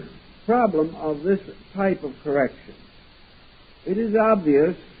in the problem of this type of correction, it is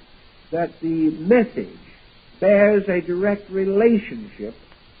obvious that the message bears a direct relationship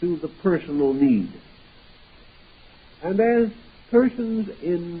to the personal need. And as persons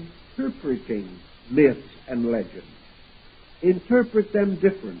interpreting myths and legends interpret them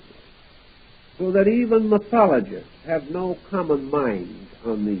differently, so that even mythologists have no common mind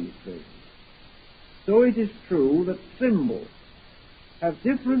on these things, so it is true that symbols have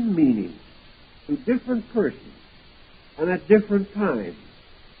different meanings to different persons and at different times.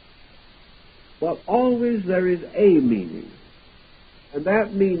 But always there is a meaning, and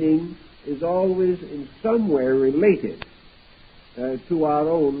that meaning is always in some way related to our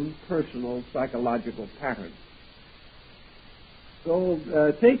own personal psychological pattern.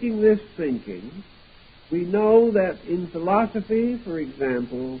 So, taking this thinking, we know that in philosophy, for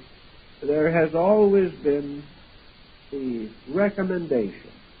example, there has always been the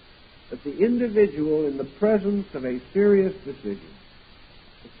recommendation that the individual in the presence of a serious decision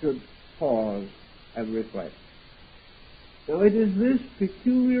should pause and reflect. Now, it is this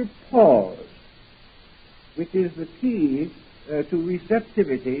peculiar pause which is the key to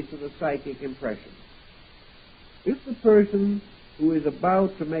receptivity to the psychic impression. If the person who is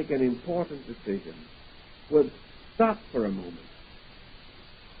about to make an important decision would stop for a moment,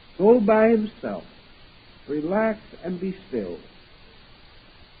 go by himself, relax and be still,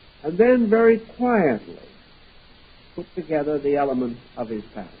 and then very quietly put together the elements of his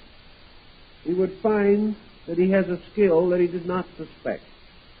task, he would find that he has a skill that he did not suspect.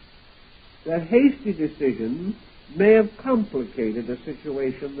 That hasty decision may have complicated a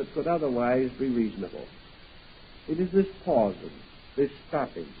situation that could otherwise be reasonable. It is this pausing, this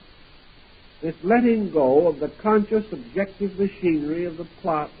stopping, this letting go of the conscious objective machinery of the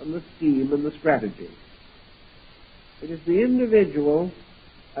plot and the scheme and the strategy. It is the individual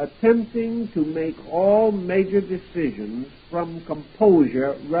attempting to make all major decisions from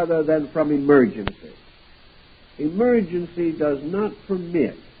composure rather than from emergency. Emergency does not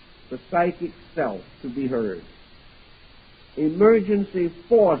permit the psychic self to be heard. Emergency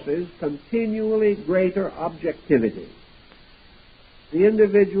forces continually greater objectivity. The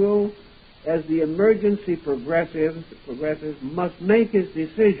individual, as the emergency progresses, must make his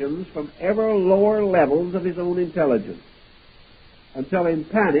decisions from ever lower levels of his own intelligence, until in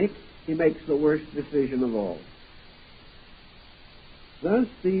panic he makes the worst decision of all. Thus,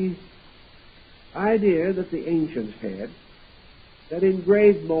 the idea that the ancients had, that in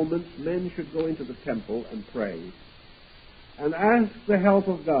grave moments men should go into the temple and pray and ask the help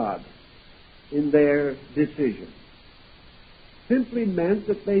of God in their decision, simply meant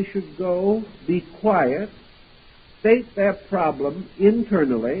that they should go, be quiet, state their problem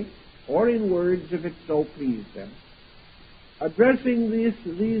internally or in words if it so pleased them, addressing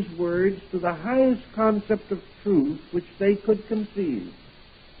these words to the highest concept of truth which they could conceive.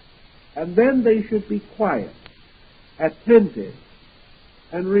 And then they should be quiet, attentive,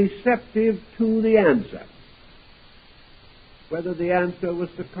 and receptive to the answer. Whether the answer was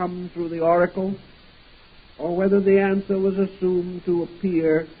to come through the oracle, or whether the answer was assumed to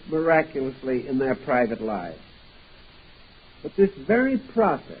appear miraculously in their private lives. But this very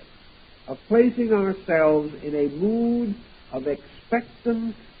process of placing ourselves in a mood of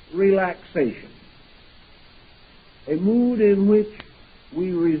expectant relaxation, a mood in which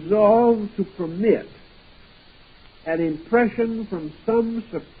we resolve to permit an impression from some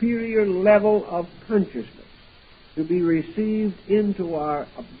superior level of consciousness to be received into our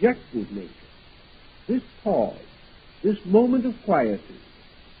objective nature. This pause, this moment of quietude,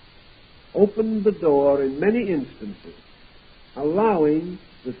 opened the door in many instances, allowing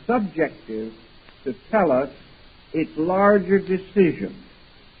the subjective to tell us its larger decision,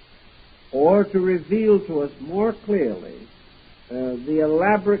 or to reveal to us more clearly the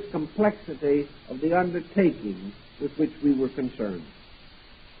elaborate complexity of the undertaking with which we were concerned.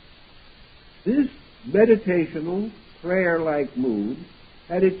 This meditational, prayer-like mood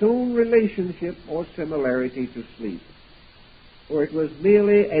had its own relationship or similarity to sleep, for it was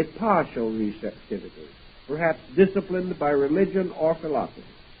merely a partial receptivity, perhaps disciplined by religion or philosophy.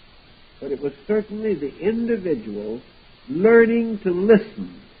 But it was certainly the individual learning to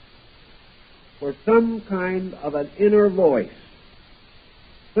listen for some kind of an inner voice,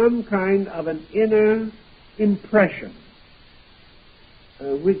 some kind of an inner impression,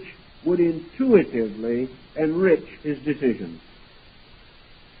 which would intuitively enrich his decisions.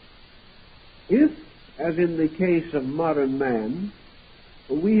 If, as in the case of modern man,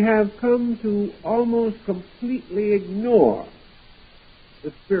 we have come to almost completely ignore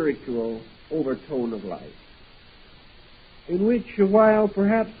the spiritual overtone of life, in which, while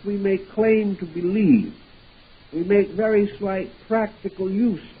perhaps we may claim to believe, we make very slight practical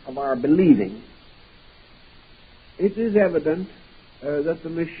use of our believing, it is evident that the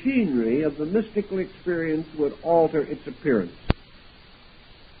machinery of the mystical experience would alter its appearance.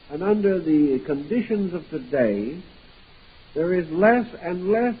 And under the conditions of today, there is less and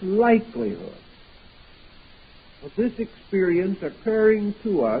less likelihood of this experience occurring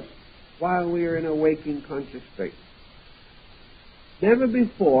to us while we are in a waking conscious state. Never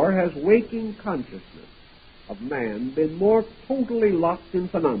before has waking consciousness of man been more totally locked in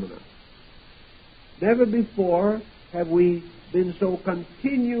phenomena. Never before have we been so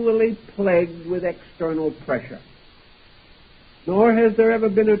continually plagued with external pressure. Nor has there ever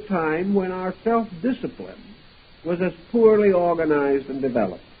been a time when our self-discipline was as poorly organized and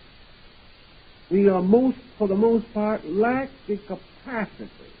developed. We are for the most part, lack the capacity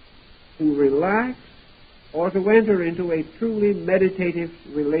to relax or to enter into a truly meditative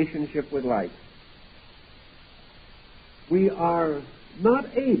relationship with life. We are not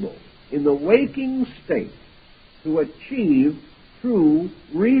able in the waking state to achieve true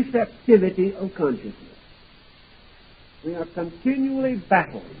receptivity of consciousness. We are continually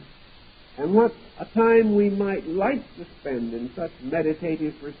battling, and what a time we might like to spend in such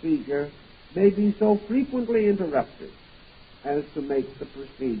meditative procedure may be so frequently interrupted as to make the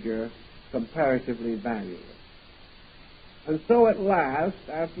procedure comparatively valueless. And so at last,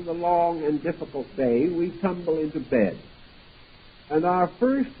 after the long and difficult day, we tumble into bed. And our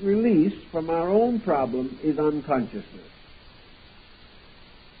first release from our own problem is unconsciousness.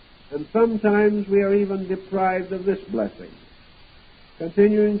 And sometimes we are even deprived of this blessing,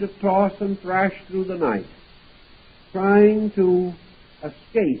 continuing to toss and thrash through the night, trying to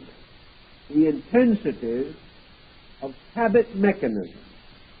escape the intensities of habit mechanisms,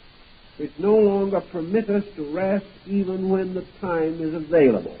 which no longer permit us to rest even when the time is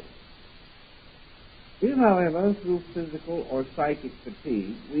available. If, however, through physical or psychic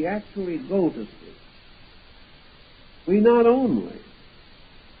fatigue, we actually go to sleep, we not only,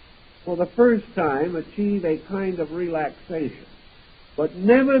 for the first time, achieve a kind of relaxation, but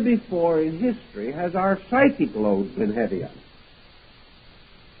never before in history has our psychic load been heavier.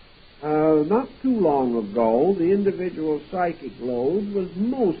 Not too long ago, the individual psychic load was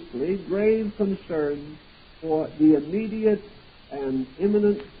mostly grave concern for the immediate and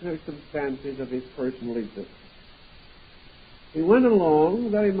imminent circumstances of his personal existence. He went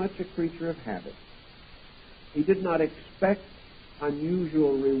along very much a creature of habit. He did not expect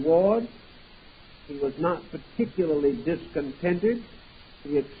unusual reward. He was not particularly discontented.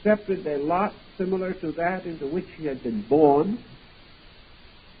 He accepted a lot similar to that into which he had been born.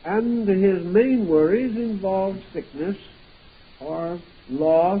 And his main worries involved sickness or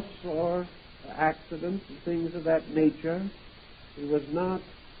loss or accidents and things of that nature. He was not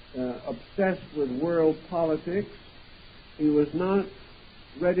obsessed with world politics. He was not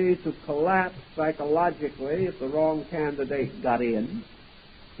ready to collapse psychologically if the wrong candidate got in.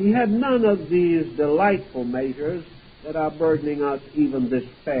 He had none of these delightful measures that are burdening us even this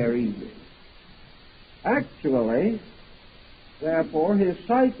fair evening. Actually, therefore, his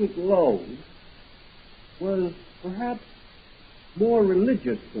psychic load was perhaps more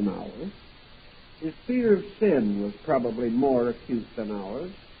religious than ours. His fear of sin was probably more acute than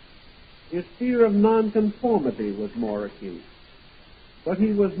ours. His fear of nonconformity was more acute. But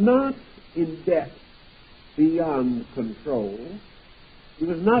he was not in debt beyond control. He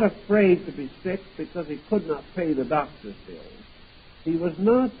was not afraid to be sick because he could not pay the doctor's bills. He was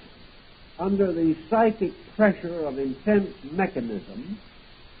not under the psychic pressure of intense mechanism.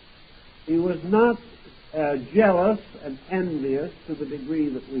 He was not jealous and envious to the degree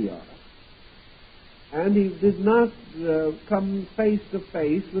that we are. And he did not come face to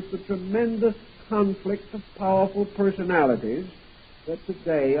face with the tremendous conflict of powerful personalities that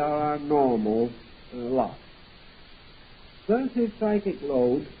today are our normal lot. Thus his psychic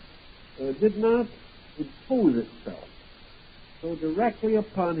load did not impose itself so directly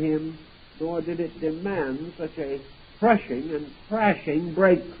upon him, nor did it demand such a crushing and crashing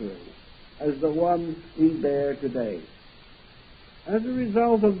breakthrough as the one we bear today. As a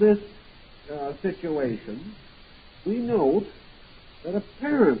result of this situation, we note that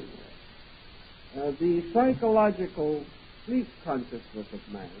apparently the psychological sleep consciousness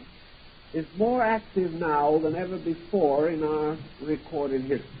of man is more active now than ever before in our recorded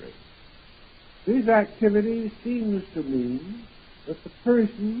history. This activity seems to mean that the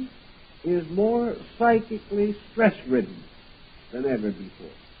person is more psychically stress-ridden than ever before,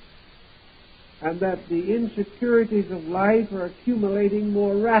 and that the insecurities of life are accumulating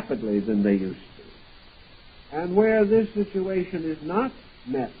more rapidly than they used to. And where this situation is not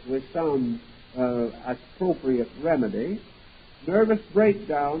met with some appropriate remedy, nervous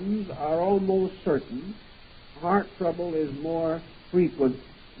breakdowns are almost certain, heart trouble is more frequent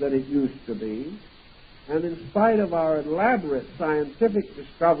than it used to be, and in spite of our elaborate scientific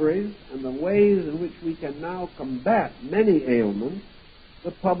discoveries and the ways in which we can now combat many ailments,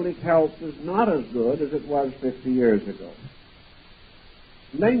 the public health is not as good as it was 50 years ago.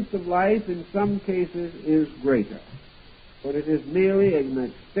 Length of life in some cases is greater, but it is merely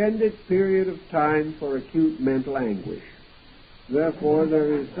an extended period of time for acute mental anguish. Therefore,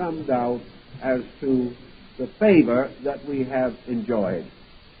 there is some doubt as to the favor that we have enjoyed.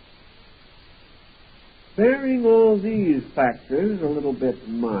 Bearing all these factors a little bit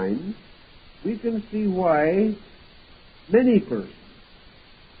in mind, we can see why many persons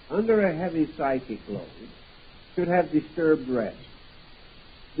under a heavy psychic load should have disturbed rest.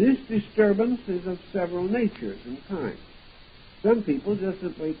 This disturbance is of several natures and kinds. Some people just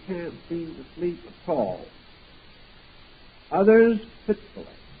simply can't seem to sleep at all. Others fitfully.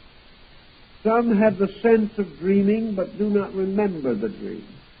 Some have the sense of dreaming but do not remember the dream.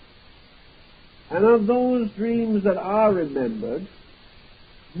 And of those dreams that are remembered,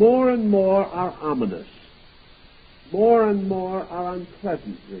 more and more are ominous. More and more are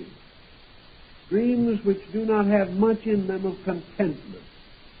unpleasant dreams. Dreams which do not have much in them of contentment.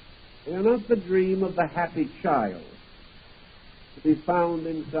 They are not the dream of the happy child to be found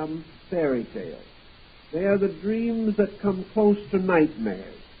in some fairy tale. They are the dreams that come close to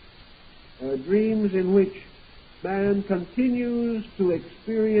nightmares. Dreams in which man continues to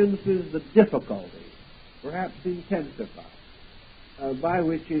experience the difficulties, perhaps intensified, by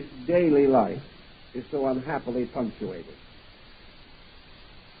which his daily life is so unhappily punctuated.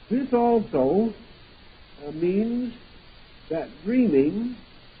 This also means that dreaming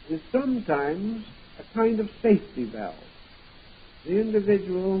is sometimes a kind of safety valve. The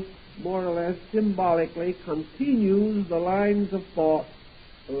individual, more or less symbolically, continues the lines of thought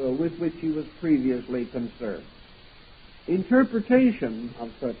with which he was previously concerned. Interpretation of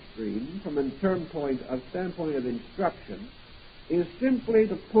such dreams from a standpoint of instruction is simply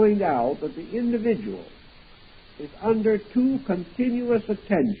to point out that the individual is under too continuous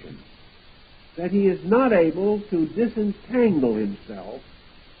attention, that he is not able to disentangle himself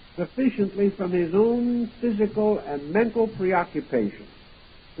sufficiently from his own physical and mental preoccupation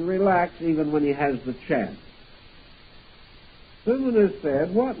to relax even when he has the chance. Someone has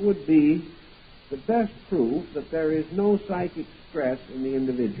said, what would be the best proof that there is no psychic stress in the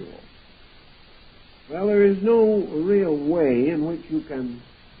individual? Well, there is no real way in which you can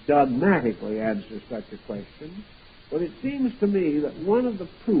dogmatically answer such a question, but it seems to me that one of the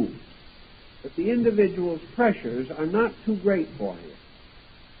proofs that the individual's pressures are not too great for him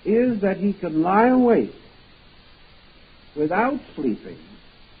is that he can lie awake without sleeping,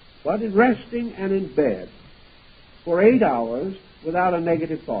 but resting and in bed for 8 hours without a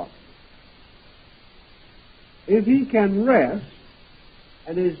negative thought. If he can rest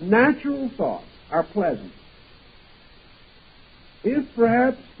and his natural thoughts are pleasant, if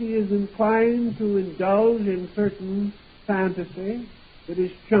perhaps he is inclined to indulge in certain fantasy that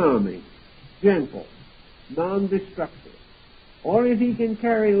is charming, gentle, non-destructive, or if he can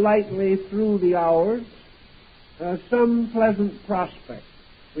carry lightly through the hours some pleasant prospect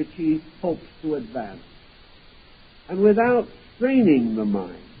which he hopes to advance, and without straining the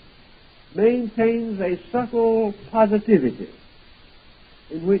mind, maintains a subtle positivity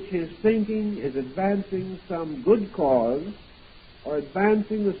in which his thinking is advancing some good cause or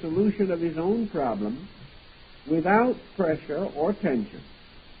advancing the solution of his own problem without pressure or tension.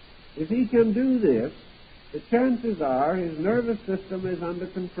 If he can do this, the chances are his nervous system is under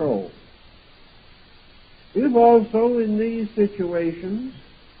control. If also in these situations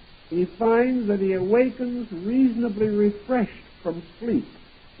he finds that he awakens reasonably refreshed from sleep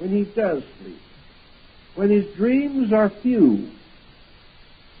when he does sleep, when his dreams are few,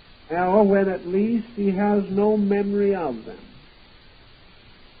 or when at least he has no memory of them,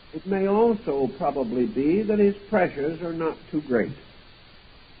 it may also probably be that his pressures are not too great.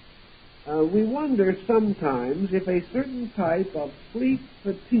 We wonder sometimes if a certain type of sleep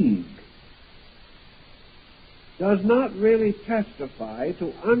fatigue does not really testify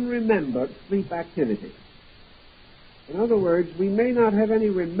to unremembered sleep activity. In other words, we may not have any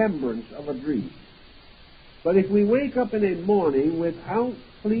remembrance of a dream, but if we wake up in a morning without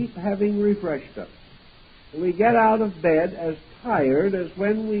sleep having refreshed us, and we get out of bed as tired as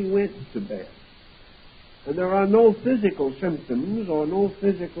when we went to bed, and there are no physical symptoms or no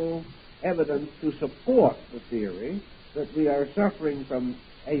physical evidence to support the theory that we are suffering from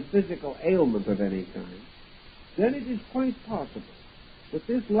a physical ailment of any kind, then it is quite possible that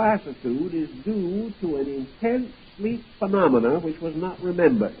this lassitude is due to an intense sleep phenomena which was not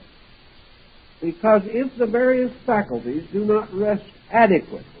remembered. Because if the various faculties do not rest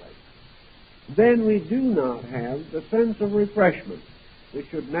adequately, then we do not have the sense of refreshment which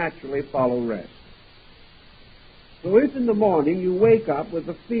should naturally follow rest. So if in the morning you wake up with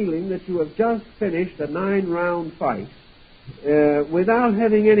the feeling that you have just finished a 9-round fight, without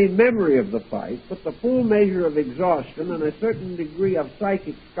having any memory of the fight, but the full measure of exhaustion and a certain degree of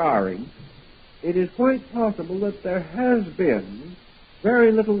psychic scarring, it is quite possible that there has been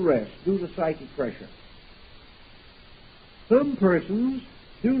very little rest due to psychic pressure. Some persons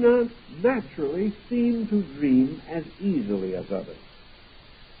do not naturally seem to dream as easily as others.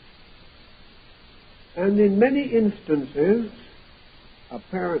 And in many instances,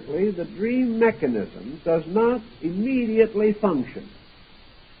 apparently, the dream mechanism does not immediately function.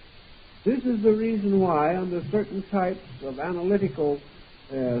 This is the reason why, under certain types of analytical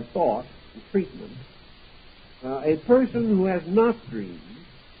thought and treatment, a person who has not dreamed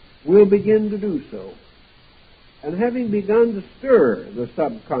will begin to do so. And having begun to stir the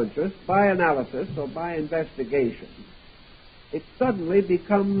subconscious by analysis or by investigation, it suddenly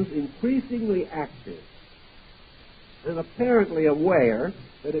becomes increasingly active and apparently aware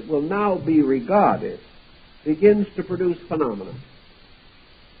that it will now be regarded, begins to produce phenomena.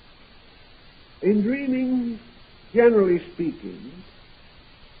 In dreaming, generally speaking,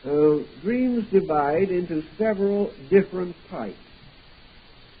 dreams divide into several different types.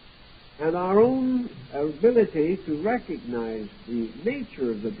 And our own ability to recognize the nature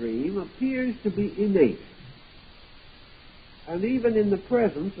of the dream appears to be innate. And even in the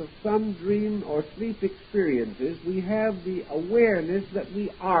presence of some dream or sleep experiences, we have the awareness that we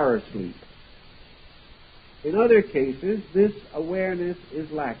are asleep. In other cases, this awareness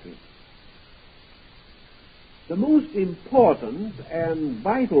is lacking. The most important and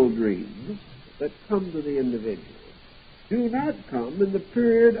vital dreams that come to the individual do not come in the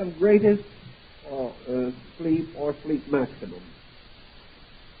period of greatest sleep or sleep maximum.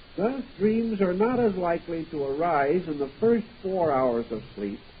 Thus, dreams are not as likely to arise in the first 4 hours of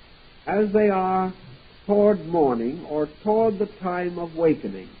sleep as they are toward morning or toward the time of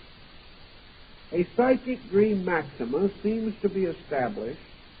wakening. A psychic dream maxima seems to be established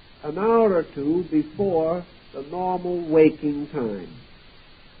an hour or two before the normal waking time.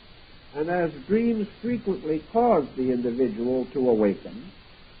 And as dreams frequently cause the individual to awaken,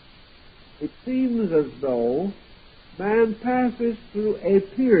 it seems as though man passes through a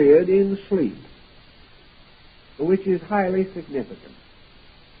period in sleep which is highly significant.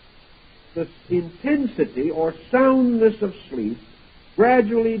 The intensity or soundness of sleep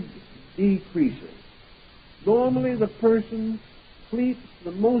gradually decreases. Normally the person sleeps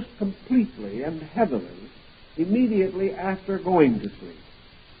the most completely and heavily immediately after going to sleep.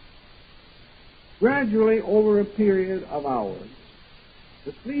 Gradually, over a period of hours,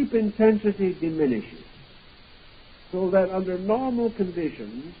 the sleep intensity diminishes, so that under normal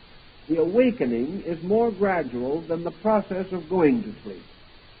conditions, the awakening is more gradual than the process of going to sleep.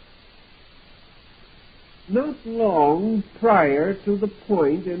 Not long prior to the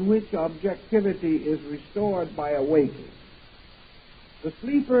point in which objectivity is restored by awaking, the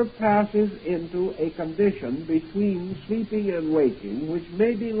sleeper passes into a condition between sleeping and waking which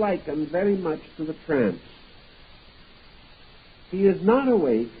may be likened very much to the trance. He is not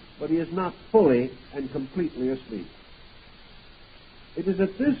awake, but he is not fully and completely asleep. It is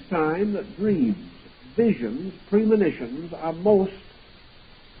at this time that dreams, visions, premonitions are most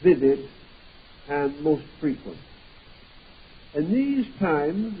vivid and most frequent. In these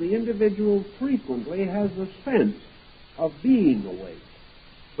times, the individual frequently has a sense of being awake,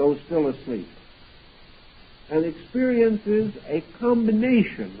 though still asleep, and experiences a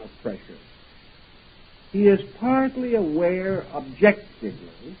combination of pressures. He is partly aware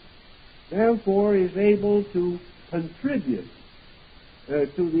objectively, therefore is able to contribute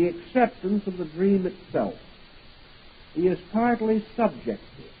to the acceptance of the dream itself. He is partly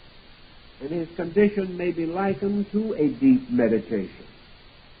subjective, and his condition may be likened to a deep meditation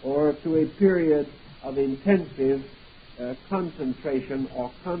or to a period of intensive concentration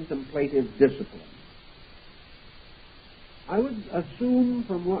or contemplative discipline. I would assume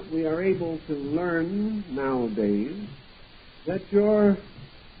from what we are able to learn nowadays that your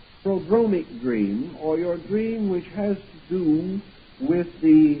prodromic dream, or your dream which has to do with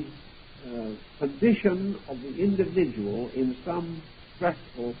the condition of the individual in some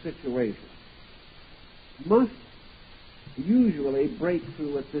stressful situation, must usually break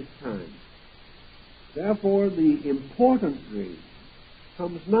through at this time. Therefore, the important dream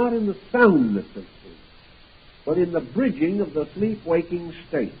comes not in the soundness of sleep, but in the bridging of the sleep-waking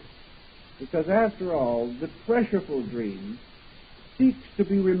state. Because, after all, the pressureful dream seeks to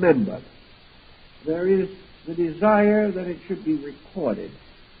be remembered. There is the desire that it should be recorded.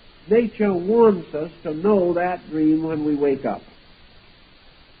 Nature wants us to know that dream when we wake up.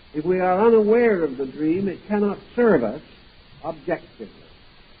 If we are unaware of the dream, it cannot serve us objectively.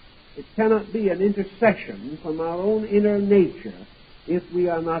 It cannot be an intercession from our own inner nature if we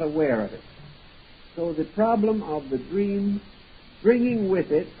are not aware of it. So the problem of the dream, bringing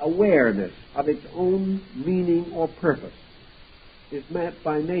with it awareness of its own meaning or purpose, is met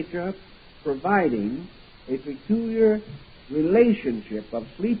by nature providing a peculiar relationship of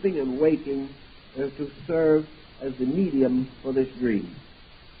sleeping and waking to serve as the medium for this dream.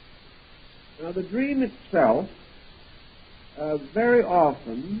 Now, the dream itself very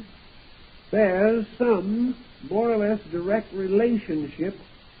often bears some more or less direct relationship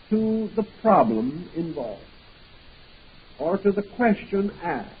to the problem involved, or to the question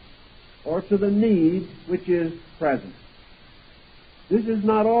asked, or to the need which is present. This is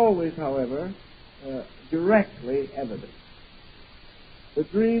not always, however, directly evident. The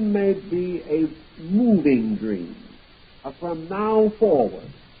dream may be a moving dream, a from now forward,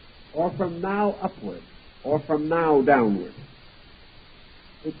 or from now upward, or from now downward.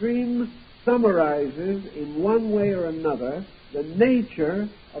 The dream summarizes in one way or another the nature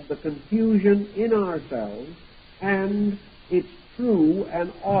of the confusion in ourselves and its true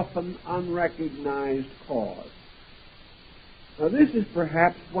and often unrecognized cause. Now, this is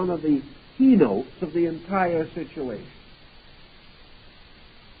perhaps one of the keynotes of the entire situation.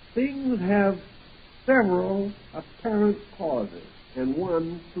 Things have several apparent causes and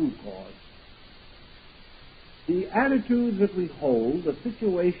one true cause. The attitudes that we hold, the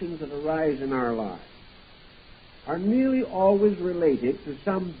situations that arise in our lives, are nearly always related to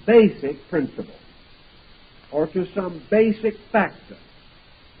some basic principle or to some basic factor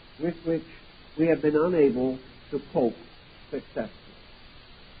with which we have been unable to cope successfully.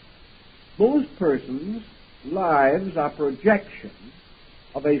 Most persons' lives are projections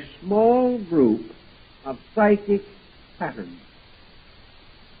of a small group of psychic patterns.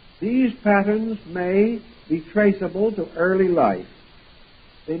 These patterns may be traceable to early life.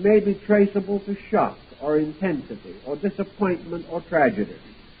 They may be traceable to shock or intensity or disappointment or tragedy.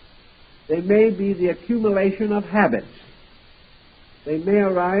 They may be the accumulation of habits. They may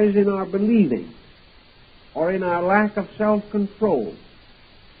arise in our believing or in our lack of self-control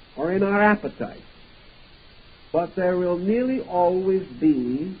or in our appetite. But there will nearly always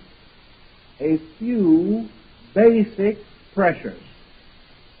be a few basic pressures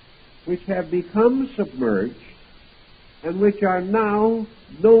which have become submerged and which are now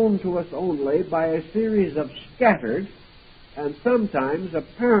known to us only by a series of scattered and sometimes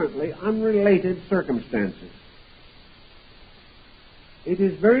apparently unrelated circumstances. It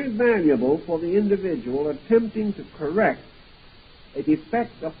is very valuable for the individual attempting to correct a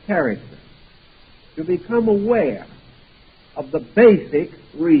defect of character to become aware of the basic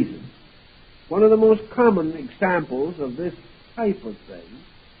reason. One of the most common examples of this type of thing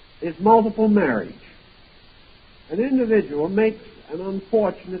is multiple marriage. An individual makes an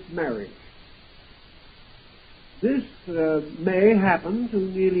unfortunate marriage. This may happen to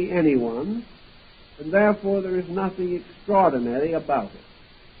nearly anyone, and therefore there is nothing extraordinary about it.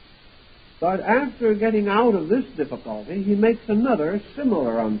 But after getting out of this difficulty, he makes another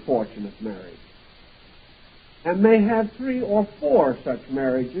similar unfortunate marriage, and may have 3 or 4 such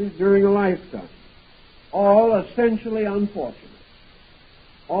marriages during a lifetime, all essentially unfortunate,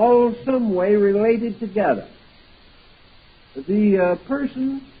 all some way related together. The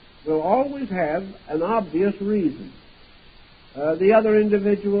person will always have an obvious reason. The other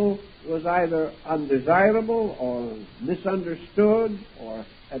individual was either undesirable or misunderstood or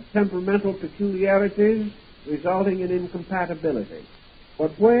had temperamental peculiarities resulting in incompatibility.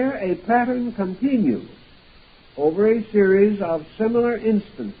 But where a pattern continues over a series of similar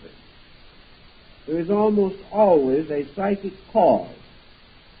instances, there is almost always a psychic cause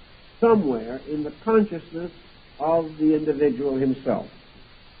somewhere in the consciousness of the individual himself,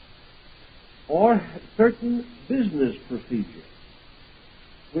 or certain business procedures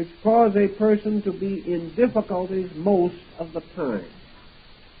which cause a person to be in difficulties most of the time.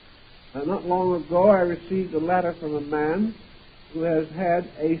 Not long ago I received a letter from a man who has had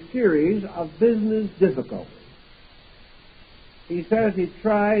a series of business difficulties. He says he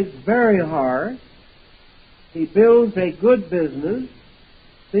tries very hard, he builds a good business,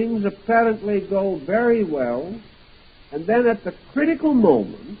 things apparently go very well, and then at the critical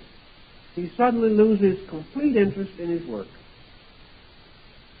moment, he suddenly loses complete interest in his work.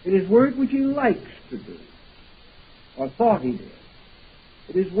 It is work which he likes to do, or thought he did.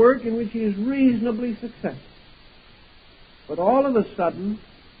 It is work in which he is reasonably successful. But all of a sudden,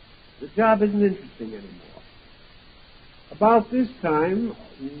 the job isn't interesting anymore. About this time,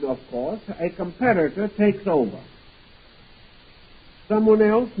 of course, a competitor takes over. Someone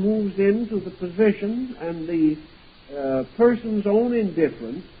else moves into the position, and the person's own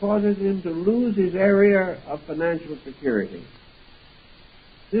indifference causes him to lose his area of financial security.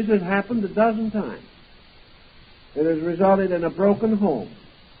 This has happened 12 times. It has resulted in a broken home.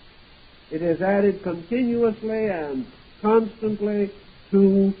 It has added continuously and constantly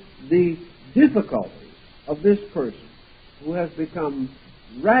to the difficulties of this person, who has become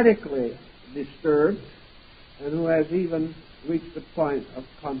radically disturbed and who has even reached the point of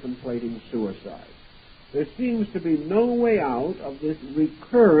contemplating suicide. There seems to be no way out of this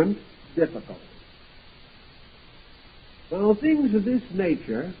recurrent difficulty. Now, things of this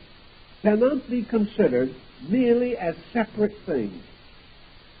nature cannot be considered merely as separate things.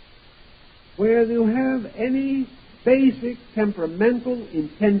 Where you have any basic temperamental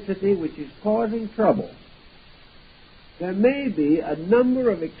intensity which is causing trouble. There may be a number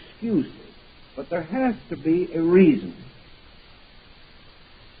of excuses, but there has to be a reason.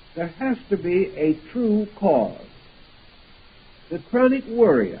 There has to be a true cause. The chronic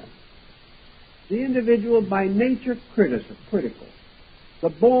worrier, the individual by nature critical, the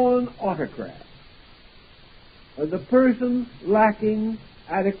born autocrat, the person lacking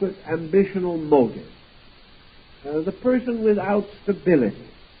adequate ambitional motive, the person without stability,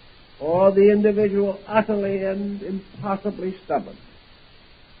 or the individual utterly and impossibly stubborn.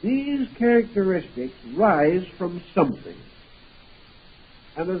 These characteristics rise from something,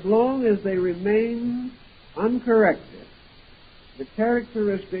 and as long as they remain uncorrected, the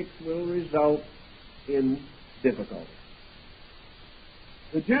characteristics will result in difficulty.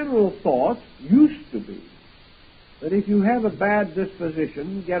 The general thought used to be that if you have a bad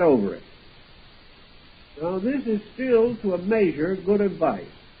disposition, get over it. Now, this is still, to a measure, good advice,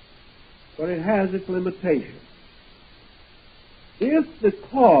 but it has its limitations. If the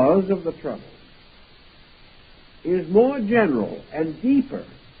cause of the trouble is more general and deeper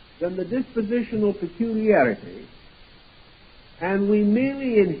than the dispositional peculiarity, and we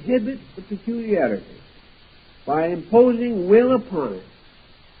merely inhibit the peculiarity by imposing will upon it,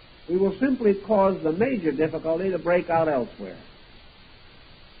 we will simply cause the major difficulty to break out elsewhere.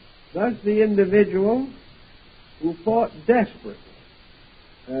 Thus, the individual who fought desperately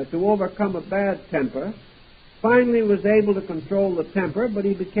to overcome a bad temper finally was able to control the temper, but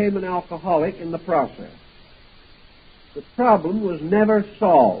he became an alcoholic in the process. The problem was never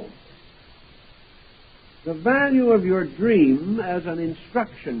solved. The value of your dream as an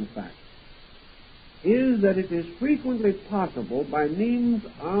instruction factor is that it is frequently possible by means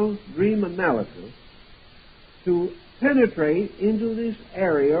of dream analysis to penetrate into this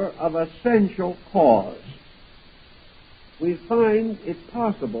area of essential cause. We find it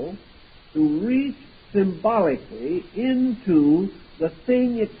possible to reach symbolically into the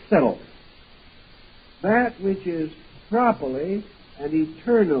thing itself, that which is properly and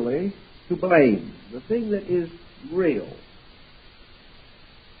eternally to blame, the thing that is real.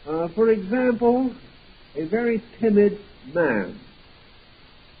 For example, a very timid man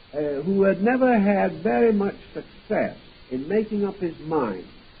who had never had very much success in making up his mind,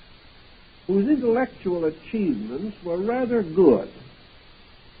 whose intellectual achievements were rather good,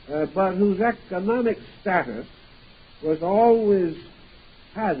 but whose economic status was always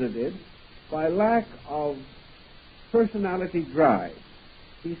hazarded by lack of personality drive.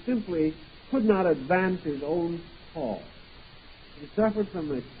 He simply could not advance his own cause. He suffered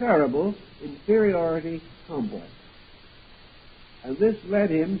from a terrible inferiority complex. And this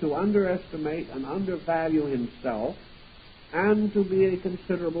led him to underestimate and undervalue himself, and to be a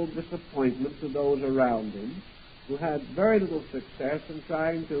considerable disappointment to those around him who had very little success in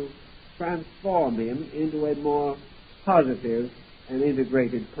trying to transform him into a more positive and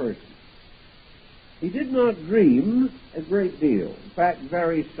integrated person. He did not dream a great deal, in fact,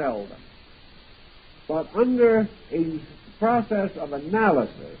 very seldom. But under a process of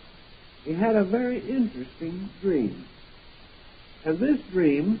analysis, he had a very interesting dream. And this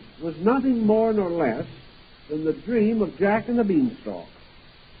dream was nothing more nor less than the dream of Jack and the Beanstalk.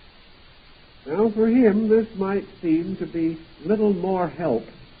 Now, for him, this might seem to be little more help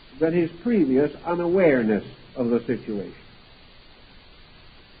than his previous unawareness of the situation.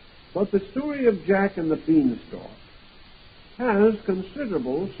 But the story of Jack and the Beanstalk has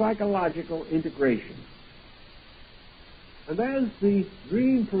considerable psychological integration. And as the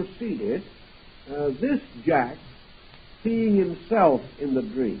dream proceeded, this Jack, seeing himself in the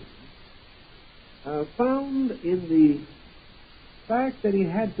dream, found in the fact that he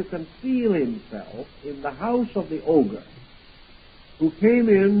had to conceal himself in the house of the ogre, who came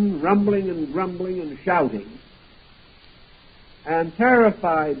in rumbling and grumbling and shouting, and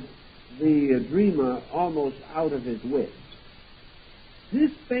terrified the dreamer almost out of his wits.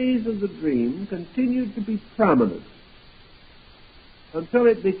 This phase of the dream continued to be prominent until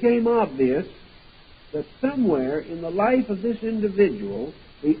it became obvious that somewhere in the life of this individual,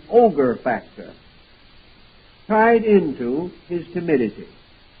 the ogre factor tied into his timidity.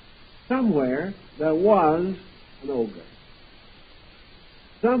 Somewhere there was an ogre.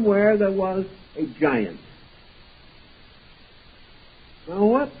 Somewhere there was a giant. Now,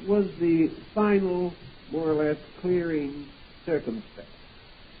 what was the final, more or less, clearing circumstance?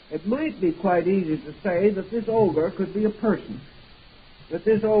 It might be quite easy to say that this ogre could be a person, that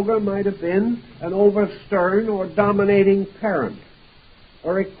this ogre might have been an overstern or dominating parent,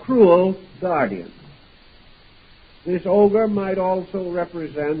 or a cruel guardian. This ogre might also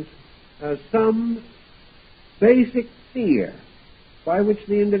represent some basic fear by which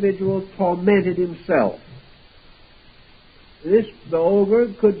the individual tormented himself. The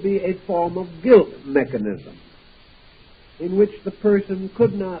ogre could be a form of guilt mechanism in which the person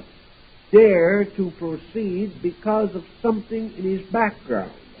could not dare to proceed because of something in his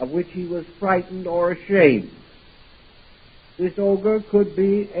background of which he was frightened or ashamed. This ogre could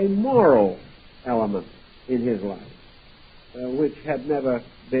be a moral element in his life, which had never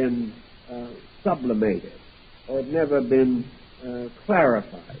been sublimated or had never been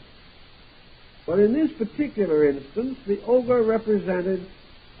clarified. But in this particular instance, the ogre represented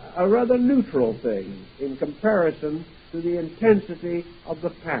a rather neutral thing in comparison to the intensity of the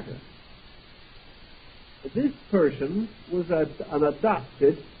pattern. This person was an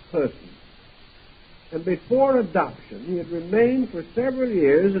adopted person. And before adoption, he had remained for several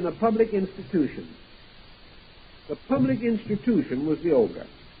years in a public institution. The public institution was the ogre.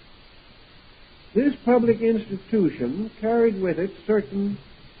 This public institution carried with it certain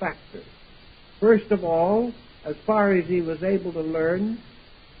factors. First of all, as far as he was able to learn,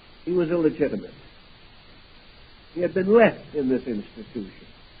 he was illegitimate. He had been left in this institution,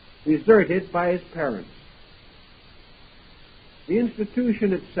 deserted by his parents. The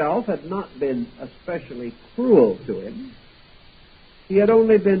institution itself had not been especially cruel to him. He had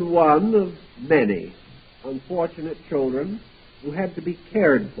only been one of many unfortunate children who had to be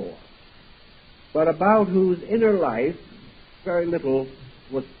cared for, but about whose inner life very little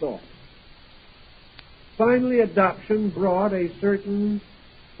was thought. Finally, adoption brought a certain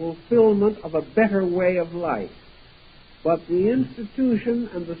fulfillment of a better way of life, but the institution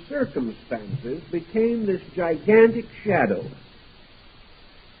and the circumstances became this gigantic shadow.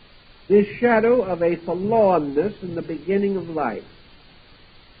 This shadow of a forlornness in the beginning of life.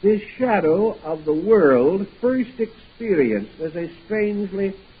 This shadow of the world first experienced as a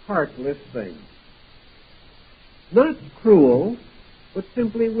strangely heartless thing. Not cruel, but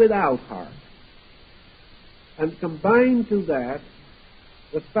simply without heart. And combined to that,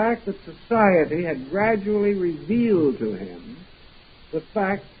 the fact that society had gradually revealed to him the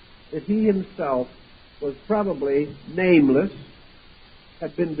fact that he himself was probably nameless,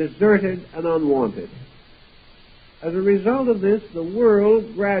 had been deserted and unwanted. As a result of this, the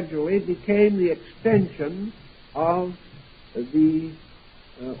world gradually became the extension of the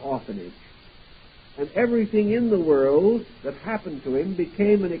orphanage. And everything in the world that happened to him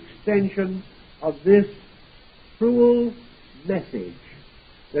became an extension of this cruel message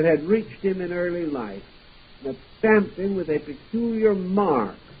that had reached him in early life, and that stamped him with a peculiar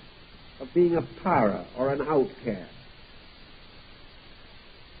mark of being a para or an outcast.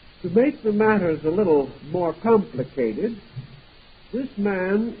 To make the matters a little more complicated, this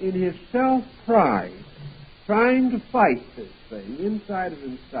man, in his self-pride, trying to fight this thing inside of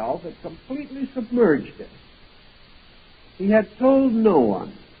himself, had completely submerged it. He had told no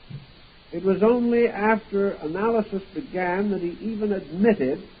one. It was only after analysis began that he even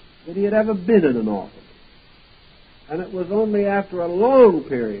admitted that he had ever been in an orphanage. And it was only after a long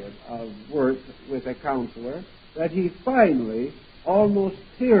period of work with a counselor that he finally, almost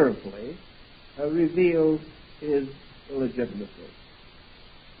tearfully, revealed his illegitimacy.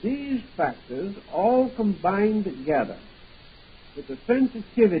 These factors all combined together with the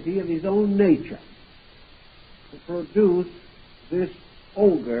sensitivity of his own nature to produce this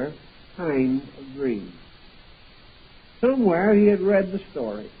ogre kind of dream. Somewhere he had read the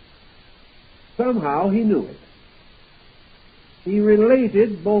story. Somehow he knew it. He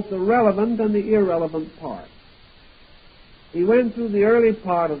related both the relevant and the irrelevant parts. He went through the early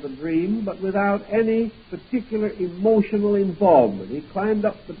part of the dream, but without any particular emotional involvement. He climbed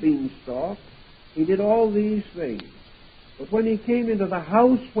up the beanstalk. He did all these things. But when he came into the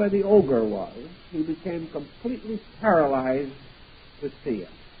house where the ogre was, he became completely paralyzed with fear.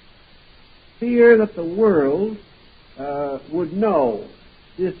 Fear that the world would know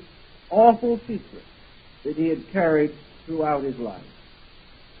this awful secret that he had carried throughout his life.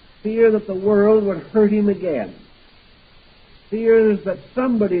 Fear that the world would hurt him again. Fears that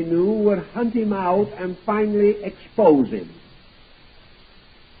somebody new would hunt him out and finally expose him.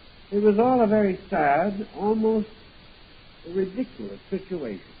 It was all a very sad, almost a ridiculous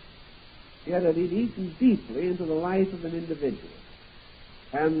situation. Yet it had eaten deeply into the life of an individual.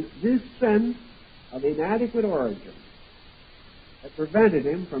 And this sense of inadequate origin had prevented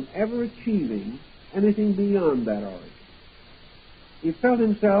him from ever achieving anything beyond that origin. He felt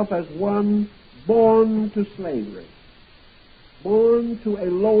himself as one born to slavery, born to a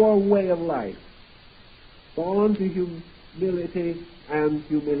lower way of life, born to humility and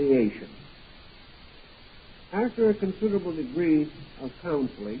humiliation. After a considerable degree of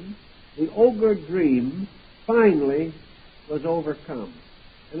counseling, the ogre dream finally was overcome.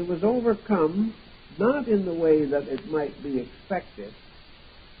 And it was overcome not in the way that it might be expected,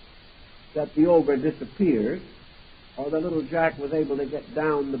 that the ogre disappeared, or that little Jack was able to get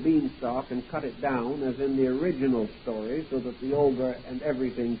down the beanstalk and cut it down, as in the original story, so that the ogre and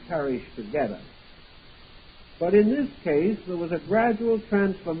everything perished together. But in this case, there was a gradual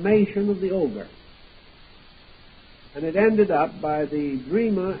transformation of the ogre. And it ended up by the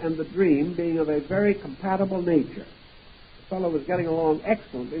dreamer and the dream being of a very compatible nature. The fellow was getting along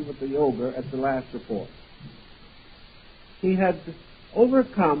excellently with the ogre at the last report. He had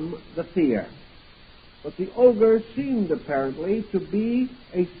overcome the fear. But the ogre seemed apparently to be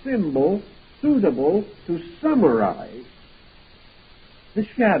a symbol suitable to summarize the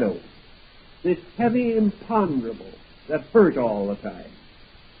shadow, this heavy imponderable that hurt all the time.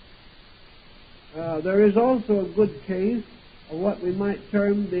 There is also a good case of what we might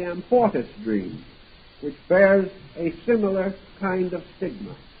term the Amfortas dream, which bears a similar kind of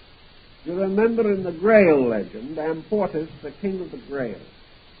stigma. You remember in the Grail legend, Amfortas, the king of the Grail,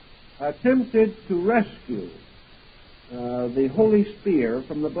 attempted to rescue the holy spear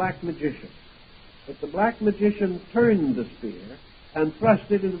from the black magician. But the black magician turned the spear and thrust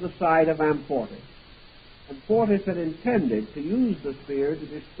it into the side of Amfortas. Amfortas had intended to use the spear to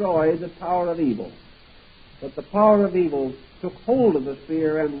destroy the power of evil. But the power of evil took hold of the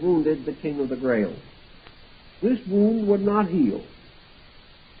spear and wounded the king of the Grail. This wound would not heal.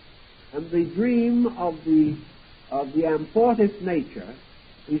 And the dream of the Amfortas nature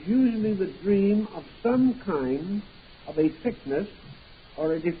is usually the dream of some kind of a sickness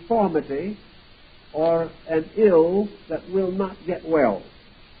or a deformity or an ill that will not get well.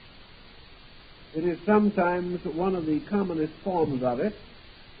 It is sometimes one of the commonest forms of it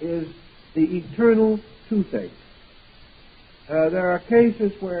is the eternal toothache. There are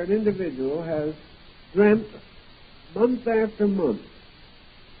cases where an individual has dreamt month after month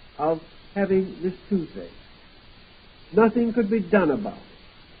of having this toothache. Nothing could be done about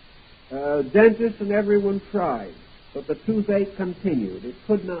it. Dentists and everyone tried, but the toothache continued. It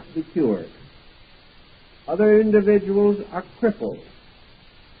could not be cured. Other individuals are crippled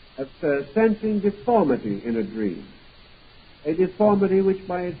at sensing deformity in a dream, a deformity which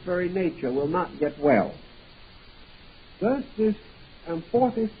by its very nature will not get well. Thus this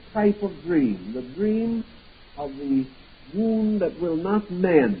Amfortas type of dream, the dream of the wound that will not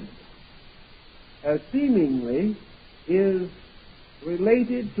mend, seemingly is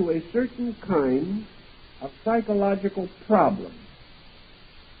related to a certain kind of psychological problem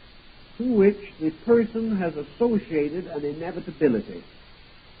to which the person has associated an inevitability.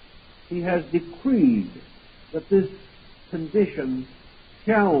 He has decreed that this condition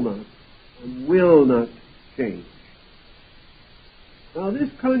shall not and will not change. Now, this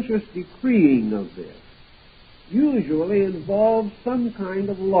conscious decreeing of this usually involves some kind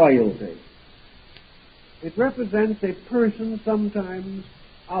of loyalty. It represents a person sometimes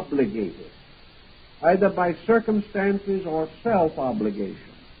obligated, either by circumstances or self-obligation,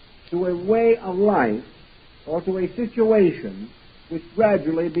 to a way of life or to a situation which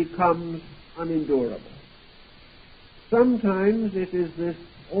gradually becomes unendurable. Sometimes it is this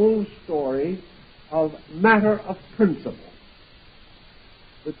old story of matter of principle,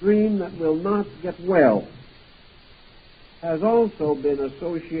 the dream that will not get well has also been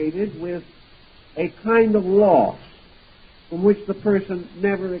associated with a kind of loss from which the person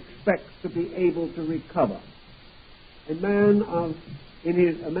never expects to be able to recover. A man in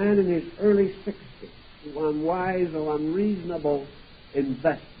his early 60s, through unwise or unreasonable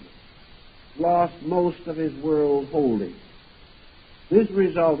investment, lost most of his world holdings. This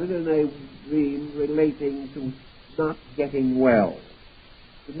resulted in a dream relating to not getting well.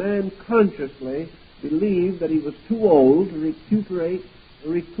 The man consciously believed that he was too old to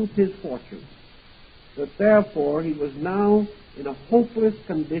recoup his fortune, that therefore he was now in a hopeless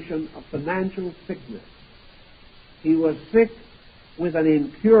condition of financial sickness. He was sick with an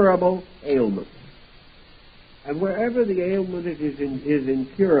incurable ailment. And wherever the ailment is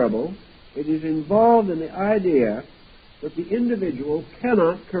incurable, it is involved in the idea that the individual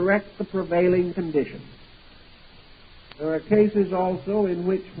cannot correct the prevailing condition. There are cases also in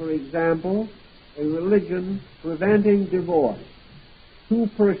which, for example, a religion preventing divorce, two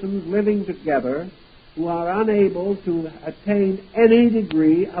persons living together who are unable to attain any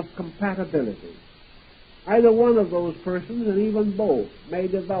degree of compatibility. Either one of those persons, and even both, may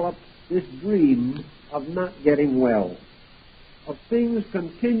develop this dream of not getting well, of things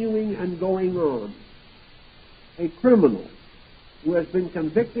continuing and going on. A criminal who has been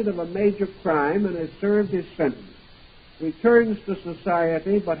convicted of a major crime and has served his sentence returns to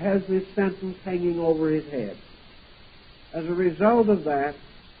society, but has this sentence hanging over his head. As a result of that,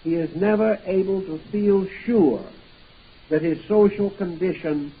 he is never able to feel sure that his social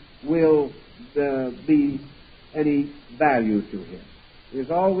condition will be any value to him. He is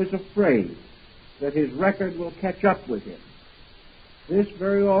always afraid that his record will catch up with him. This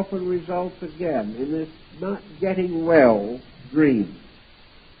very often results again in this not getting well dream.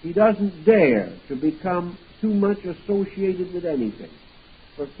 He doesn't dare to become too much associated with anything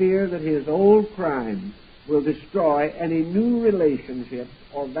for fear that his old crime will destroy any new relationships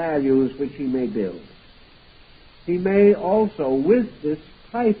or values which he may build. He may also, with this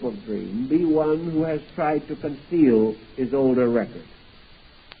type of dream, be one who has tried to conceal his older record.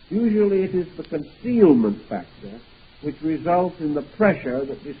 Usually it is the concealment factor which results in the pressure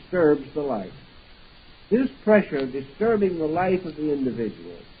that disturbs the life. This pressure disturbing the life of the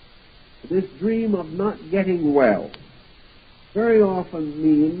individual, this dream of not getting well, very often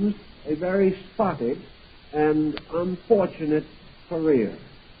means a very spotted and unfortunate career,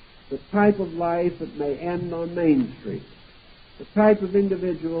 the type of life that may end on Main Street, the type of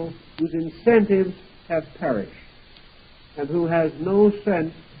individual whose incentives have perished and who has no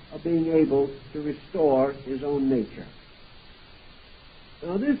sense of being able to restore his own nature.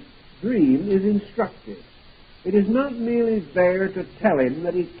 Now, this dream is instructive. It is not merely there to tell him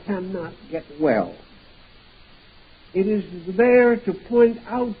that he cannot get well. It is there to point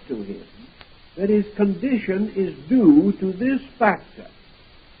out to him that his condition is due to this factor,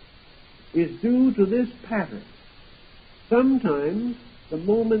 is due to this pattern. Sometimes, the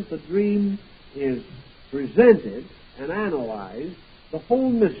moment the dream is presented and analyzed, the whole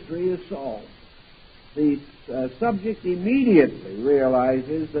mystery is solved. The subject immediately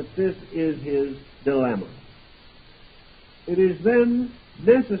realizes that this is his dilemma. It is then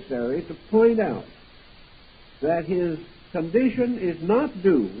necessary to point out that his condition is not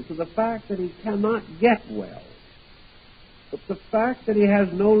due to the fact that he cannot get well, but the fact that he has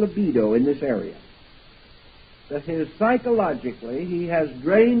no libido in this area, that psychologically he has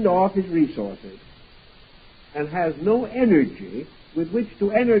drained off his resources and has no energy with which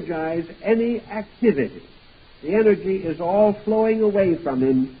to energize any activity. The energy is all flowing away from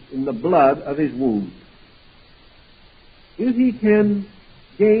him in the blood of his wound. If he can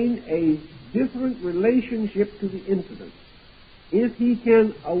gain a different relationship to the incident, if he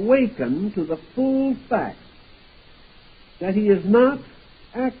can awaken to the full fact that he is not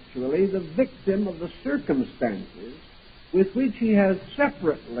actually the victim of the circumstances with which he has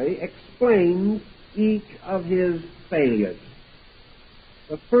separately explained each of his failures.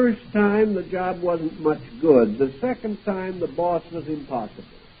 The first time the job wasn't much good. The second time the boss was impossible.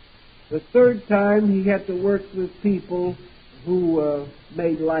 The third time he had to work with people who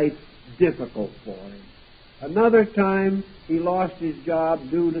made life difficult for him. Another time he lost his job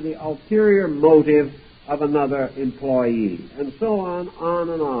due to the ulterior motive of another employee, and so on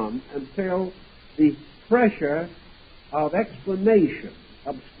and on, until the pressure of explanation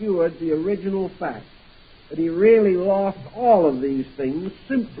obscured the original fact that he really lost all of these things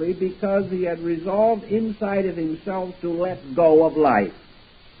simply because he had resolved inside of himself to let go of life.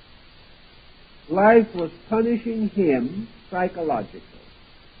 Life was punishing him psychologically.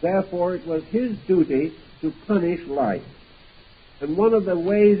 Therefore, it was his duty to punish life. And one of the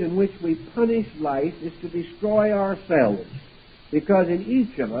ways in which we punish life is to destroy ourselves, because in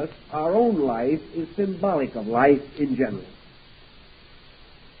each of us, our own life is symbolic of life in general.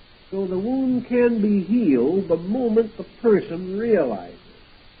 So the wound can be healed the moment the person realizes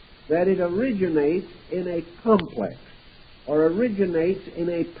that it originates in a complex or originates in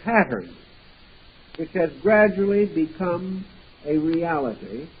a pattern which has gradually become a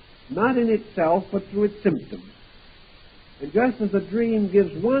reality, not in itself but through its symptoms. And just as the dream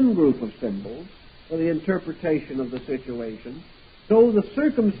gives one group of symbols for the interpretation of the situation, so the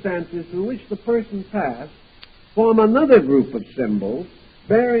circumstances through which the person passed form another group of symbols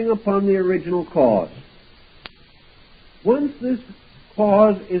bearing upon the original cause. Once this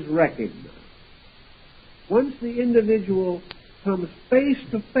cause is recognized, once the individual comes face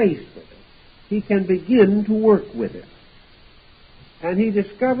to face with it, he can begin to work with it. And he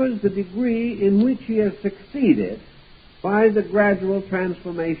discovers the degree in which he has succeeded by the gradual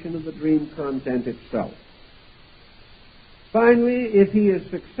transformation of the dream content itself. Finally, if he is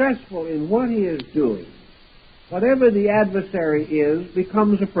successful in what he is doing, whatever the adversary is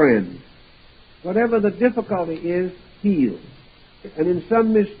becomes a friend. Whatever the difficulty is, healed. And in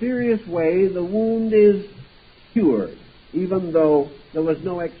some mysterious way, the wound is cured, even though there was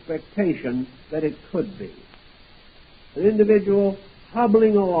no expectation that it could be. An individual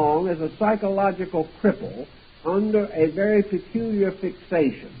hobbling along as a psychological cripple under a very peculiar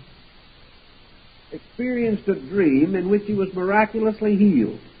fixation, experienced a dream in which he was miraculously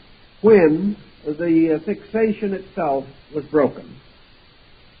healed when the fixation itself was broken.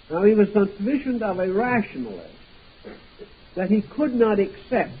 Now, he was sufficient of a rationalist that he could not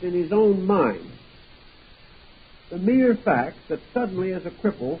accept in his own mind the mere fact that suddenly, as a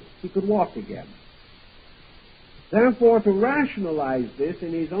cripple, he could walk again. Therefore, to rationalize this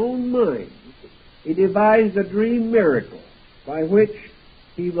in his own mind, he devised a dream miracle by which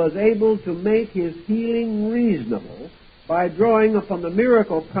he was able to make his healing reasonable by drawing upon the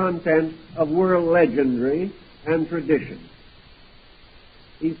miracle content of world legendary and tradition.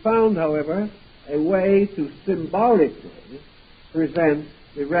 He found, however, a way to symbolically present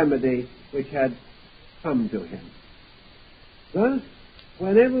the remedy which had come to him. Thus,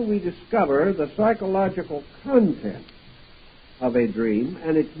 whenever we discover the psychological content of a dream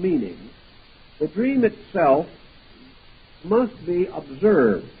and its meaning, the dream itself must be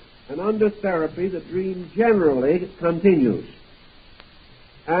observed, and under therapy the dream generally continues.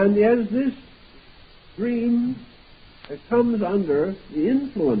 And as this dream comes under the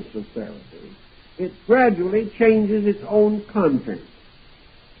influence of therapy, it gradually changes its own content.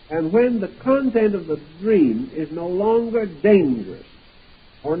 And when the content of the dream is no longer dangerous,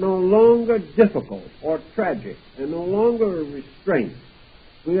 or no longer difficult or tragic, and no longer a restraint,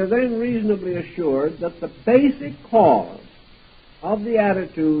 we are then reasonably assured that the basic cause of the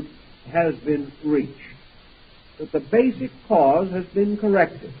attitude has been reached, that the basic cause has been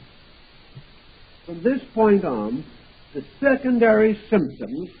corrected. From this point on, the secondary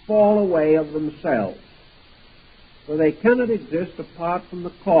symptoms fall away of themselves, for they cannot exist apart from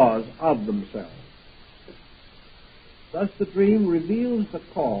the cause of themselves. Thus the dream reveals the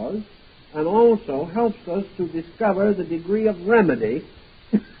cause and also helps us to discover the degree of remedy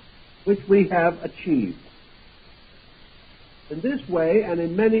which we have achieved. In this way, and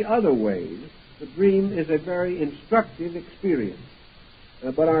in many other ways, the dream is a very instructive experience.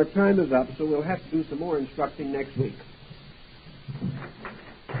 But our time is up, so we'll have to do some more instructing next week.